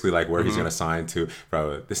on basically like where he's gonna sign to.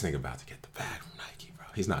 Bro, this nigga about to get the bag from Nike, bro.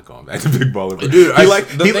 He's not going back to Big Baller. Bro. Dude,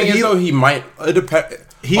 the thing is though, he might. It depends.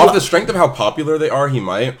 Off the strength of how popular they are, he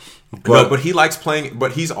might. But he likes playing.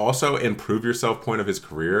 But he's also in prove yourself point of his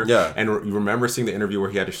career. Yeah. And you remember seeing the interview where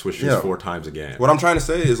he had to switch shoes 4 times a game. What I'm trying to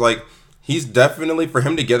say is like, he's definitely, for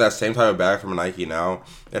him to get that same type of bag from Nike now,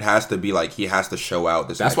 it has to be like he has to show out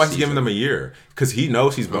this. That's why he's giving them a year, because he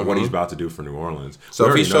knows what he's about to do for New Orleans. So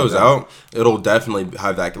if he shows out, it'll definitely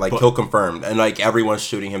have that. Like, he'll confirm, and like everyone's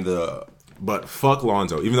shooting him the. But fuck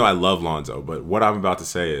Lonzo, even though I love Lonzo. But what I'm about to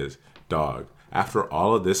say is, dog, after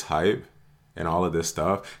all of this hype and all of this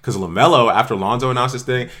stuff, because LaMelo, after Lonzo announced this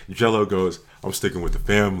thing, Jello goes, "I'm sticking with the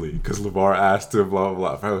family," because LeVar asked him, blah, blah,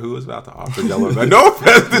 blah. Bro, who was about to offer Jello back? No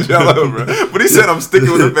offense to Jello, bro. But he said, "I'm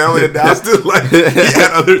sticking with the family," and now still like he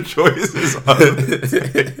had other choices on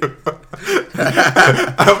the table.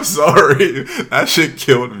 I'm sorry. That shit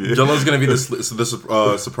killed me. Jello's going to be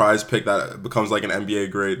the surprise pick that becomes like an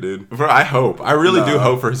NBA great, dude. Bro, I hope. I really do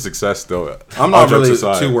hope for his success, though. I'm not really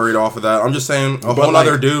too worried off of that. I'm just saying a whole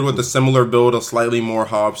other dude with a similar build, a slightly more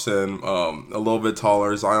hops, and a little bit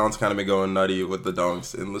taller. Zion's kind of been going nutty with the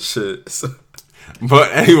dunks and the shit. So.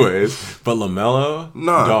 But anyways, LaMelo,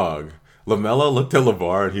 dog. LaMelo looked at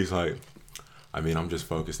LeVar and he's like, "I mean, I'm just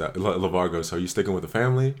focused." LeVar goes, "So are you sticking with the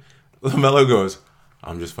family?" LaMelo goes,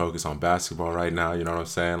 "I'm just focused on basketball right now." You know what I'm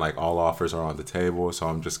saying? Like, all offers are on the table, so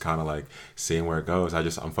I'm just kind of like seeing where it goes.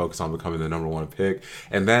 I'm focused on becoming the number 1 pick.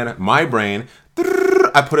 And then my brain,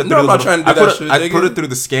 I put it through. I put it through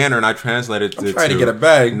the scanner and I translated it. Trying to get a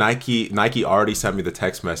bag. Nike already sent me the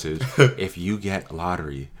text message. "If you get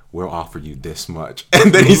lottery, we'll offer you this much."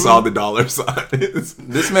 And then he saw the dollar signs.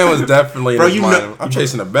 This man was definitely in his mind. I'm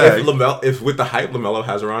chasing a bag. If with the hype LaMelo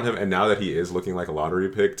has around him, and now that he is looking like a lottery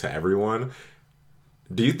pick to everyone,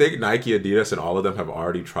 Do you think Nike, Adidas, and all of them have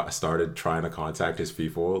already started trying to contact his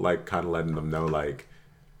people, like kind of letting them know, like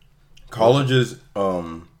colleges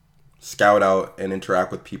scout out and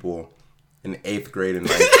interact with people in 8th grade and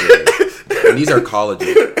 9th grade, and these are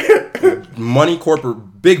colleges. Money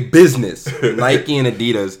corporate, big business. Nike and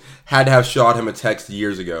Adidas had to have shot him a text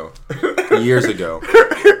years ago.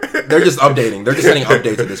 They're just updating. They're just sending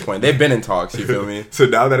updates at this point. They've been in talks. You feel me? So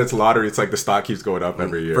now that it's lottery, it's like the stock keeps going up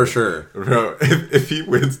every year. For sure, bro. If he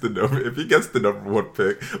wins if he gets the #1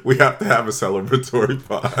 pick, we have to have a celebratory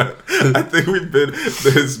pod. I think we've been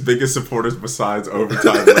his biggest supporters besides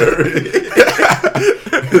Overtime Larry.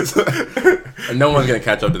 And no one's gonna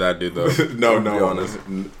catch up to that dude though. No. Be honest.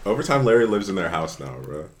 Overtime Larry lives in their house now,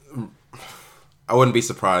 bro. I wouldn't be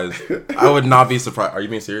surprised. I would not be surprised. Are you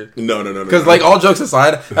being serious? No. Because, like, all jokes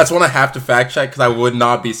aside, that's one I have to fact check because I would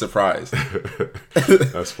not be surprised.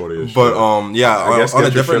 That's funny as shit. But, yeah, on a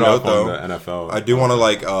different note, though, the NFL. I do want to,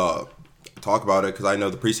 like, talk about it because I know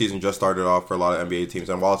the preseason just started off for a lot of NBA teams.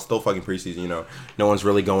 And while it's still fucking preseason, you know, no one's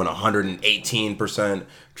really going 118%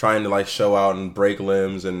 trying to, like, show out and break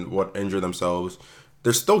limbs and injure themselves.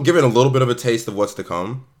 They're still giving a little bit of a taste of what's to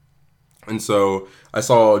come. And so I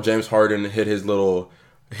saw James Harden hit his move.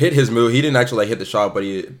 He didn't actually hit the shot, but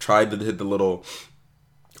he tried to hit the little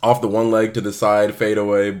off the one leg to the side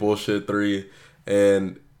fadeaway bullshit 3,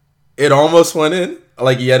 and it almost went in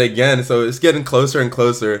like yet again. So it's getting closer and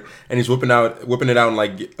closer, and he's whipping it out in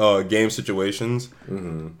like game situations.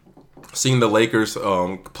 Mm-hmm. Seeing the Lakers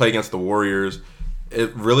play against the Warriors,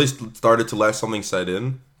 it really started to let something set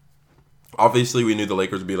in. Obviously, we knew the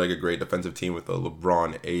Lakers would be like a great defensive team with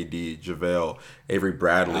LeBron, AD, JaVale, Avery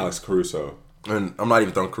Bradley, Alex Caruso. And I'm not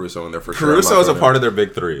even throwing Caruso in there for sure. Caruso is a part of their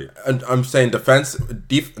big three. And I'm saying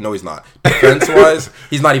no, he's not. Defense-wise,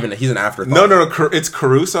 he's an afterthought. No. It's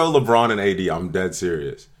Caruso, LeBron, and AD. I'm dead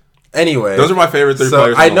serious. Anyway. Those are my favorite three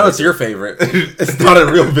players. I know it's your favorite. It's not a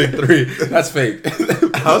real big three. That's fake.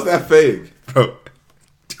 How's that fake? Bro.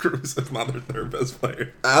 Caruso's not their third best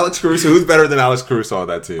player. Alex Caruso, who's better than Alex Caruso on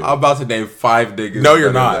that team? I'm about to name 5 niggas. No,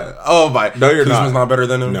 you're not. Oh my. No, you're Kuzma's not better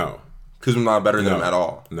than him? No. Kuzma's not better than him at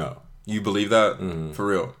all? No. You believe that? Mm-hmm. For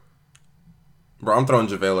real? Bro, I'm throwing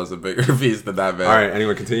JaVale as a bigger piece than that, man. All right,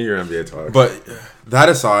 anyway, continue your NBA talk. But that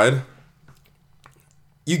aside,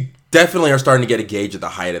 you definitely are starting to get a gauge of the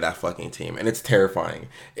height of that fucking team, and it's terrifying.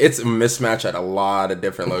 It's a mismatch at a lot of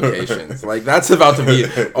different locations. Like, that's about to be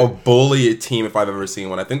a bully team if I've ever seen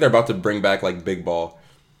one. I think they're about to bring back, like, big ball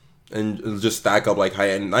and just stack up, like,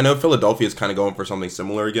 height. And I know Philadelphia is kind of going for something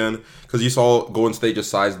similar again because you saw Golden State just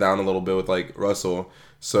size down a little bit with, like, Russell.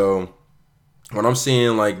 So when I'm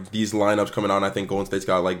seeing, like, these lineups coming out, I think Golden State's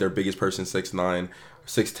got, like, their biggest person 6'9",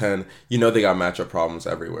 6'10", you know they got matchup problems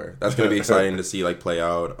everywhere. That's going to be exciting to see, like, play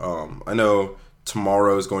out. I know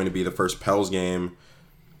tomorrow is going to be the first Pels game.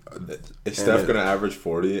 Is Steph going to average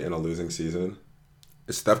 40 in a losing season?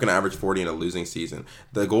 Is Steph going to average 40 in a losing season?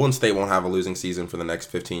 The Golden State won't have a losing season for the next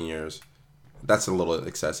 15 years. That's a little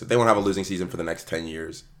excessive. They won't have a losing season for the next 10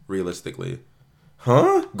 years, realistically.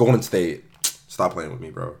 Huh? Golden State. Stop playing with me,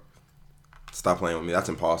 bro. Stop playing with me. That's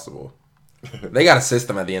impossible. They got a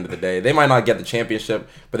system at the end of the day. They might not get the championship,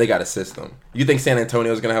 but they got a system. You think San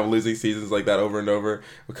Antonio is going to have losing seasons like that over and over?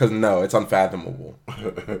 Because no, it's unfathomable.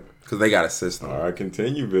 Because they got a system. All right,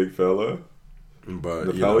 continue, big fella. But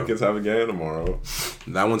the Pelicans have a game tomorrow.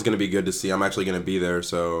 That one's going to be good to see. I'm actually going to be there,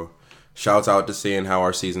 so shouts out to seeing how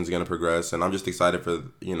our season's going to progress. And I'm just excited for,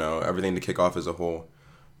 everything to kick off as a whole.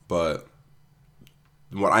 But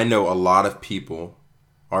what I know a lot of people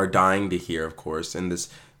are dying to hear, of course, in this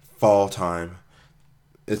fall time,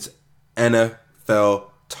 it's NFL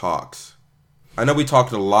talks. I know we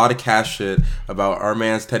talked a lot of cash shit about our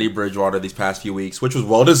man's Teddy Bridgewater these past few weeks, which was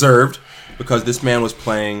well deserved because this man was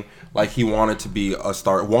playing like he wanted to be a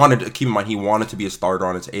start. Keep in mind, he wanted to be a starter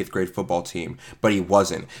on his 8th grade football team, but he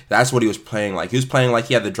wasn't. That's what he was playing like. He was playing like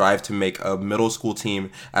he had the drive to make a middle school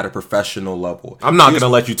team at a professional level. I'm not going to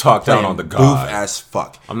let you talk down on the god. Boof as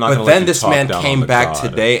fuck. I'm not going to let you talk down on the god. But then this man came back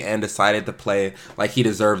today and decided to play like he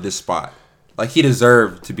deserved this spot. Like he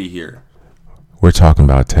deserved to be here. We're talking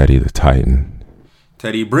about Teddy the Titan.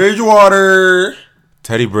 Teddy Bridgewater.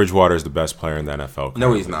 Teddy Bridgewater is the best player in the NFL currently.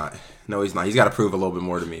 No, he's not. He's got to prove a little bit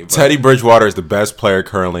more to me. But. Teddy Bridgewater is the best player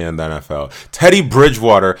currently in the NFL. Teddy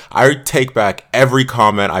Bridgewater, I take back every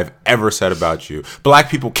comment I've ever said about you. Black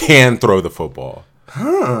people can throw the football.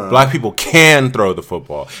 Black people can throw the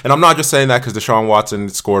football. And I'm not just saying that because Deshaun Watson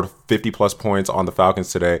scored 50-plus points on the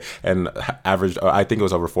Falcons today and averaged, I think it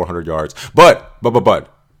was over 400 yards. But,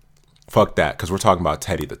 fuck that, because we're talking about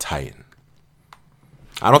Teddy the Titan.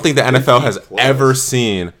 I don't think the NFL has ever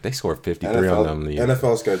seen. They scored 53 on them.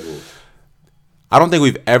 NFL schedule. I don't think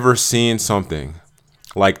we've ever seen something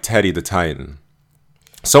like Teddy the Titan.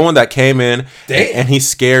 Someone that came in and he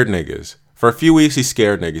scared niggas. For a few weeks, he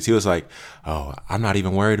scared niggas. He was like, oh, I'm not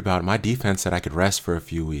even worried about it. My defense said I could rest for a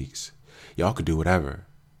few weeks. Y'all could do whatever.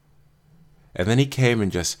 And then he came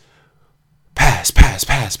and just pass.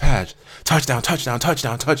 Touchdown.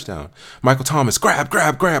 Michael Thomas,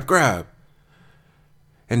 grab.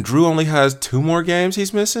 And Drew only has 2 more games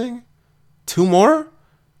he's missing? 2 more?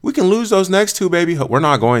 We can lose those next 2, baby. We're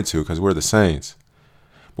not going to because we're the Saints.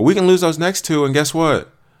 But we can lose those next 2, and guess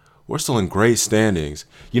what? We're still in great standings.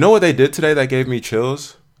 You know what they did today that gave me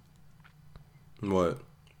chills? What?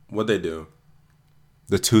 What'd they do?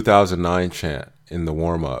 The 2009 chant in the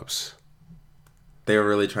warm-ups. They were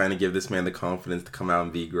really trying to give this man the confidence to come out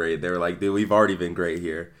and be great. They were like, dude, we've already been great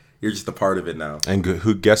here. You're just a part of it now. And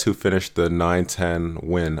guess who finished the 9-10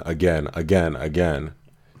 win again?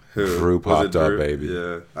 Who? Drew popped up, Drew? baby.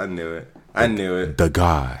 Yeah, I knew it. The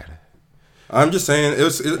God. I'm just saying,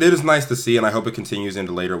 it is nice to see, and I hope it continues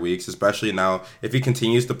into later weeks, especially now. If he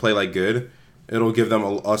continues to play like good, it'll give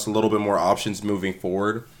us a little bit more options moving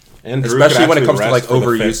forward. And especially when it comes to like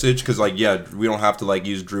over usage, because like we don't have to like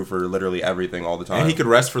use Drew for literally everything all the time. And he could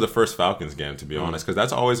rest for the first Falcons game, to be honest, because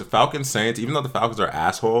that's always a Falcons Saints. Even though the Falcons are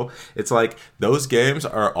asshole, it's like those games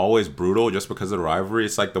are always brutal just because of the rivalry.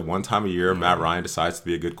 It's like the one time a year Matt Ryan decides to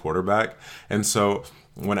be a good quarterback, and so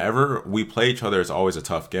whenever we play each other, it's always a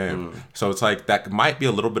tough game. So it's like that might be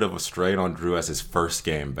a little bit of a strain on Drew as his first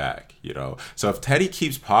game back, you know. So if Teddy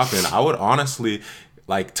keeps popping, I would honestly,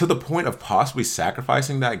 like, to the point of possibly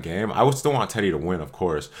sacrificing that game. I would still want Teddy to win, of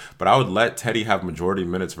course, but I would let Teddy have majority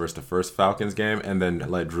minutes versus the first Falcons game and then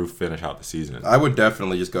let Drew finish out the season. I would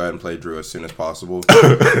definitely just go ahead and play Drew as soon as possible. For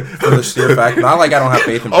the sheer fact, not like I don't have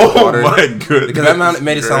faith in Bridgewater. Oh my goodness. Because that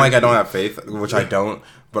made it sound like I don't have faith, which I don't,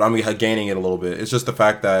 but I'm gaining it a little bit. It's just the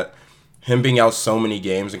fact that him being out so many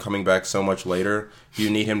games and coming back so much later, you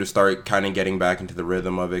need him to start kind of getting back into the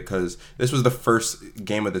rhythm of it, because this was the first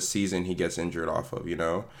game of the season he gets injured off of, you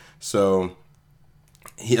know? So,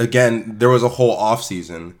 there was a whole off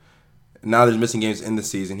season. Now there's missing games in the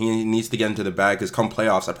season. He needs to get into the bag, because come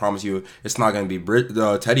playoffs, I promise you, it's not going to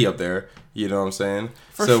be Teddy up there. You know what I'm saying?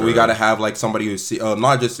 For sure. We got to have like somebody who's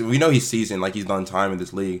not just, we know he's seasoned, like he's done time in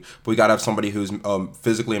this league, but we got to have somebody who's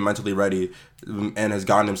physically and mentally ready and has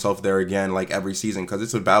gotten himself there again, like every season, because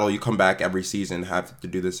it's a battle. You come back every season, have to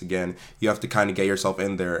do this again. You have to kind of get yourself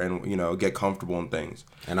in there and, you know, get comfortable in things.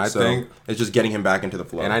 And I think it's just getting him back into the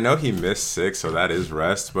flow. And I know he missed 6, so that is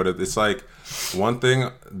rest, but it's like one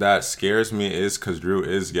thing that scares me is because Drew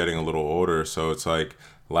is getting a little older, so it's like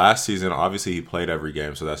last season, obviously he played every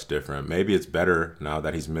game, so that's different. Maybe it's better now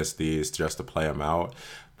that he's missed these just to play him out.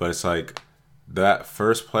 But it's like that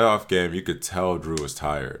first playoff game, you could tell Drew was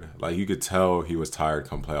tired. Like, you could tell he was tired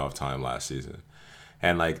come playoff time last season.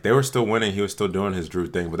 And, like, they were still winning. He was still doing his Drew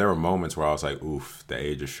thing. But there were moments where I was like, oof, the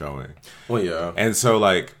age is showing. Well, yeah. And so,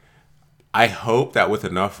 like, I hope that with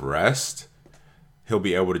enough rest, he'll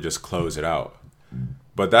be able to just close it out.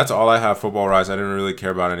 But that's all I have football-wise. I didn't really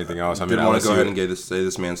care about anything else. I did want to go ahead and say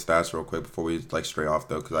this man's stats real quick before we like stray off,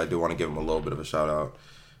 though, because I do want to give him a little bit of a shout-out.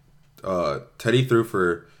 Teddy threw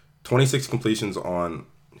for 26 completions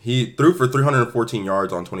he threw for 314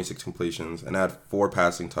 yards on 26 completions and had 4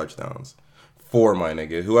 passing touchdowns. 4, my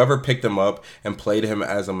nigga. Whoever picked him up and played him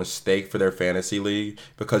as a mistake for their fantasy league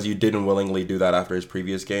because you didn't willingly do that after his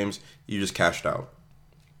previous games, you just cashed out.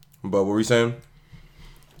 But what were you saying?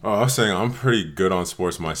 Oh, I was saying I'm pretty good on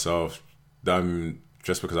sports myself.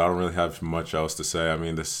 Just because I don't really have much else to say. I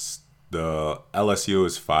mean, the LSU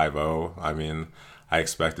is 5-0. I mean, I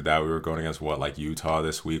expected that. We were going against Utah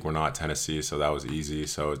this week. We're not Tennessee, so that was easy.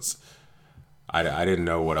 So I didn't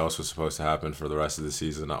know what else was supposed to happen for the rest of the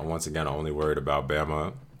season. Once again, I'm only worried about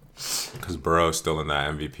Bama because Burrow's still in that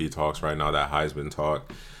MVP talks right now, that Heisman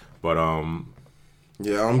talk. But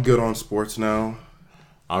yeah, I'm good on sports now.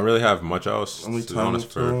 I don't really have much else. Only time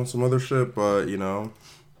for some other shit, but you know,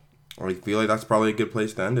 I feel like that's probably a good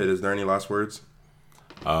place to end it. Is there any last words?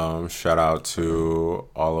 Shout out to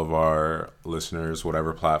all of our listeners,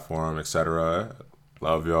 whatever platform, etc.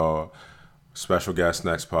 Love y'all. Special guest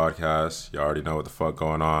next podcast. You already know what the fuck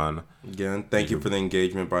going on. Again, thank you for the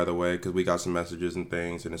engagement, by the way, because we got some messages and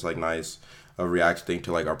things, and it's like nice reacting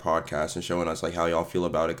to like our podcast and showing us like how y'all feel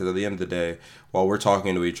about it. Because at the end of the day, while we're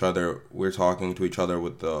talking to each other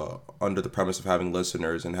with under the premise of having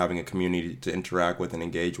listeners and having a community to interact with and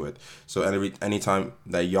engage with. So anytime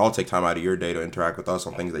that y'all take time out of your day to interact with us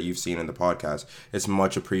on things that you've seen in the podcast, it's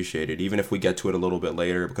much appreciated, even if we get to it a little bit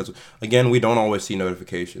later, because again, we don't always see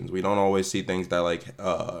notifications. We don't always see things that like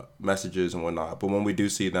messages and whatnot, but when we do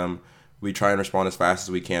see them, we try and respond as fast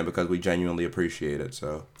as we can because we genuinely appreciate it.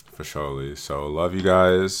 So For surely. So love you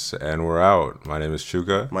guys, and we're out. My name is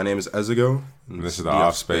Chuka. my name is Ezigo. And this is the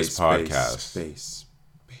Off Space Podcast. Space.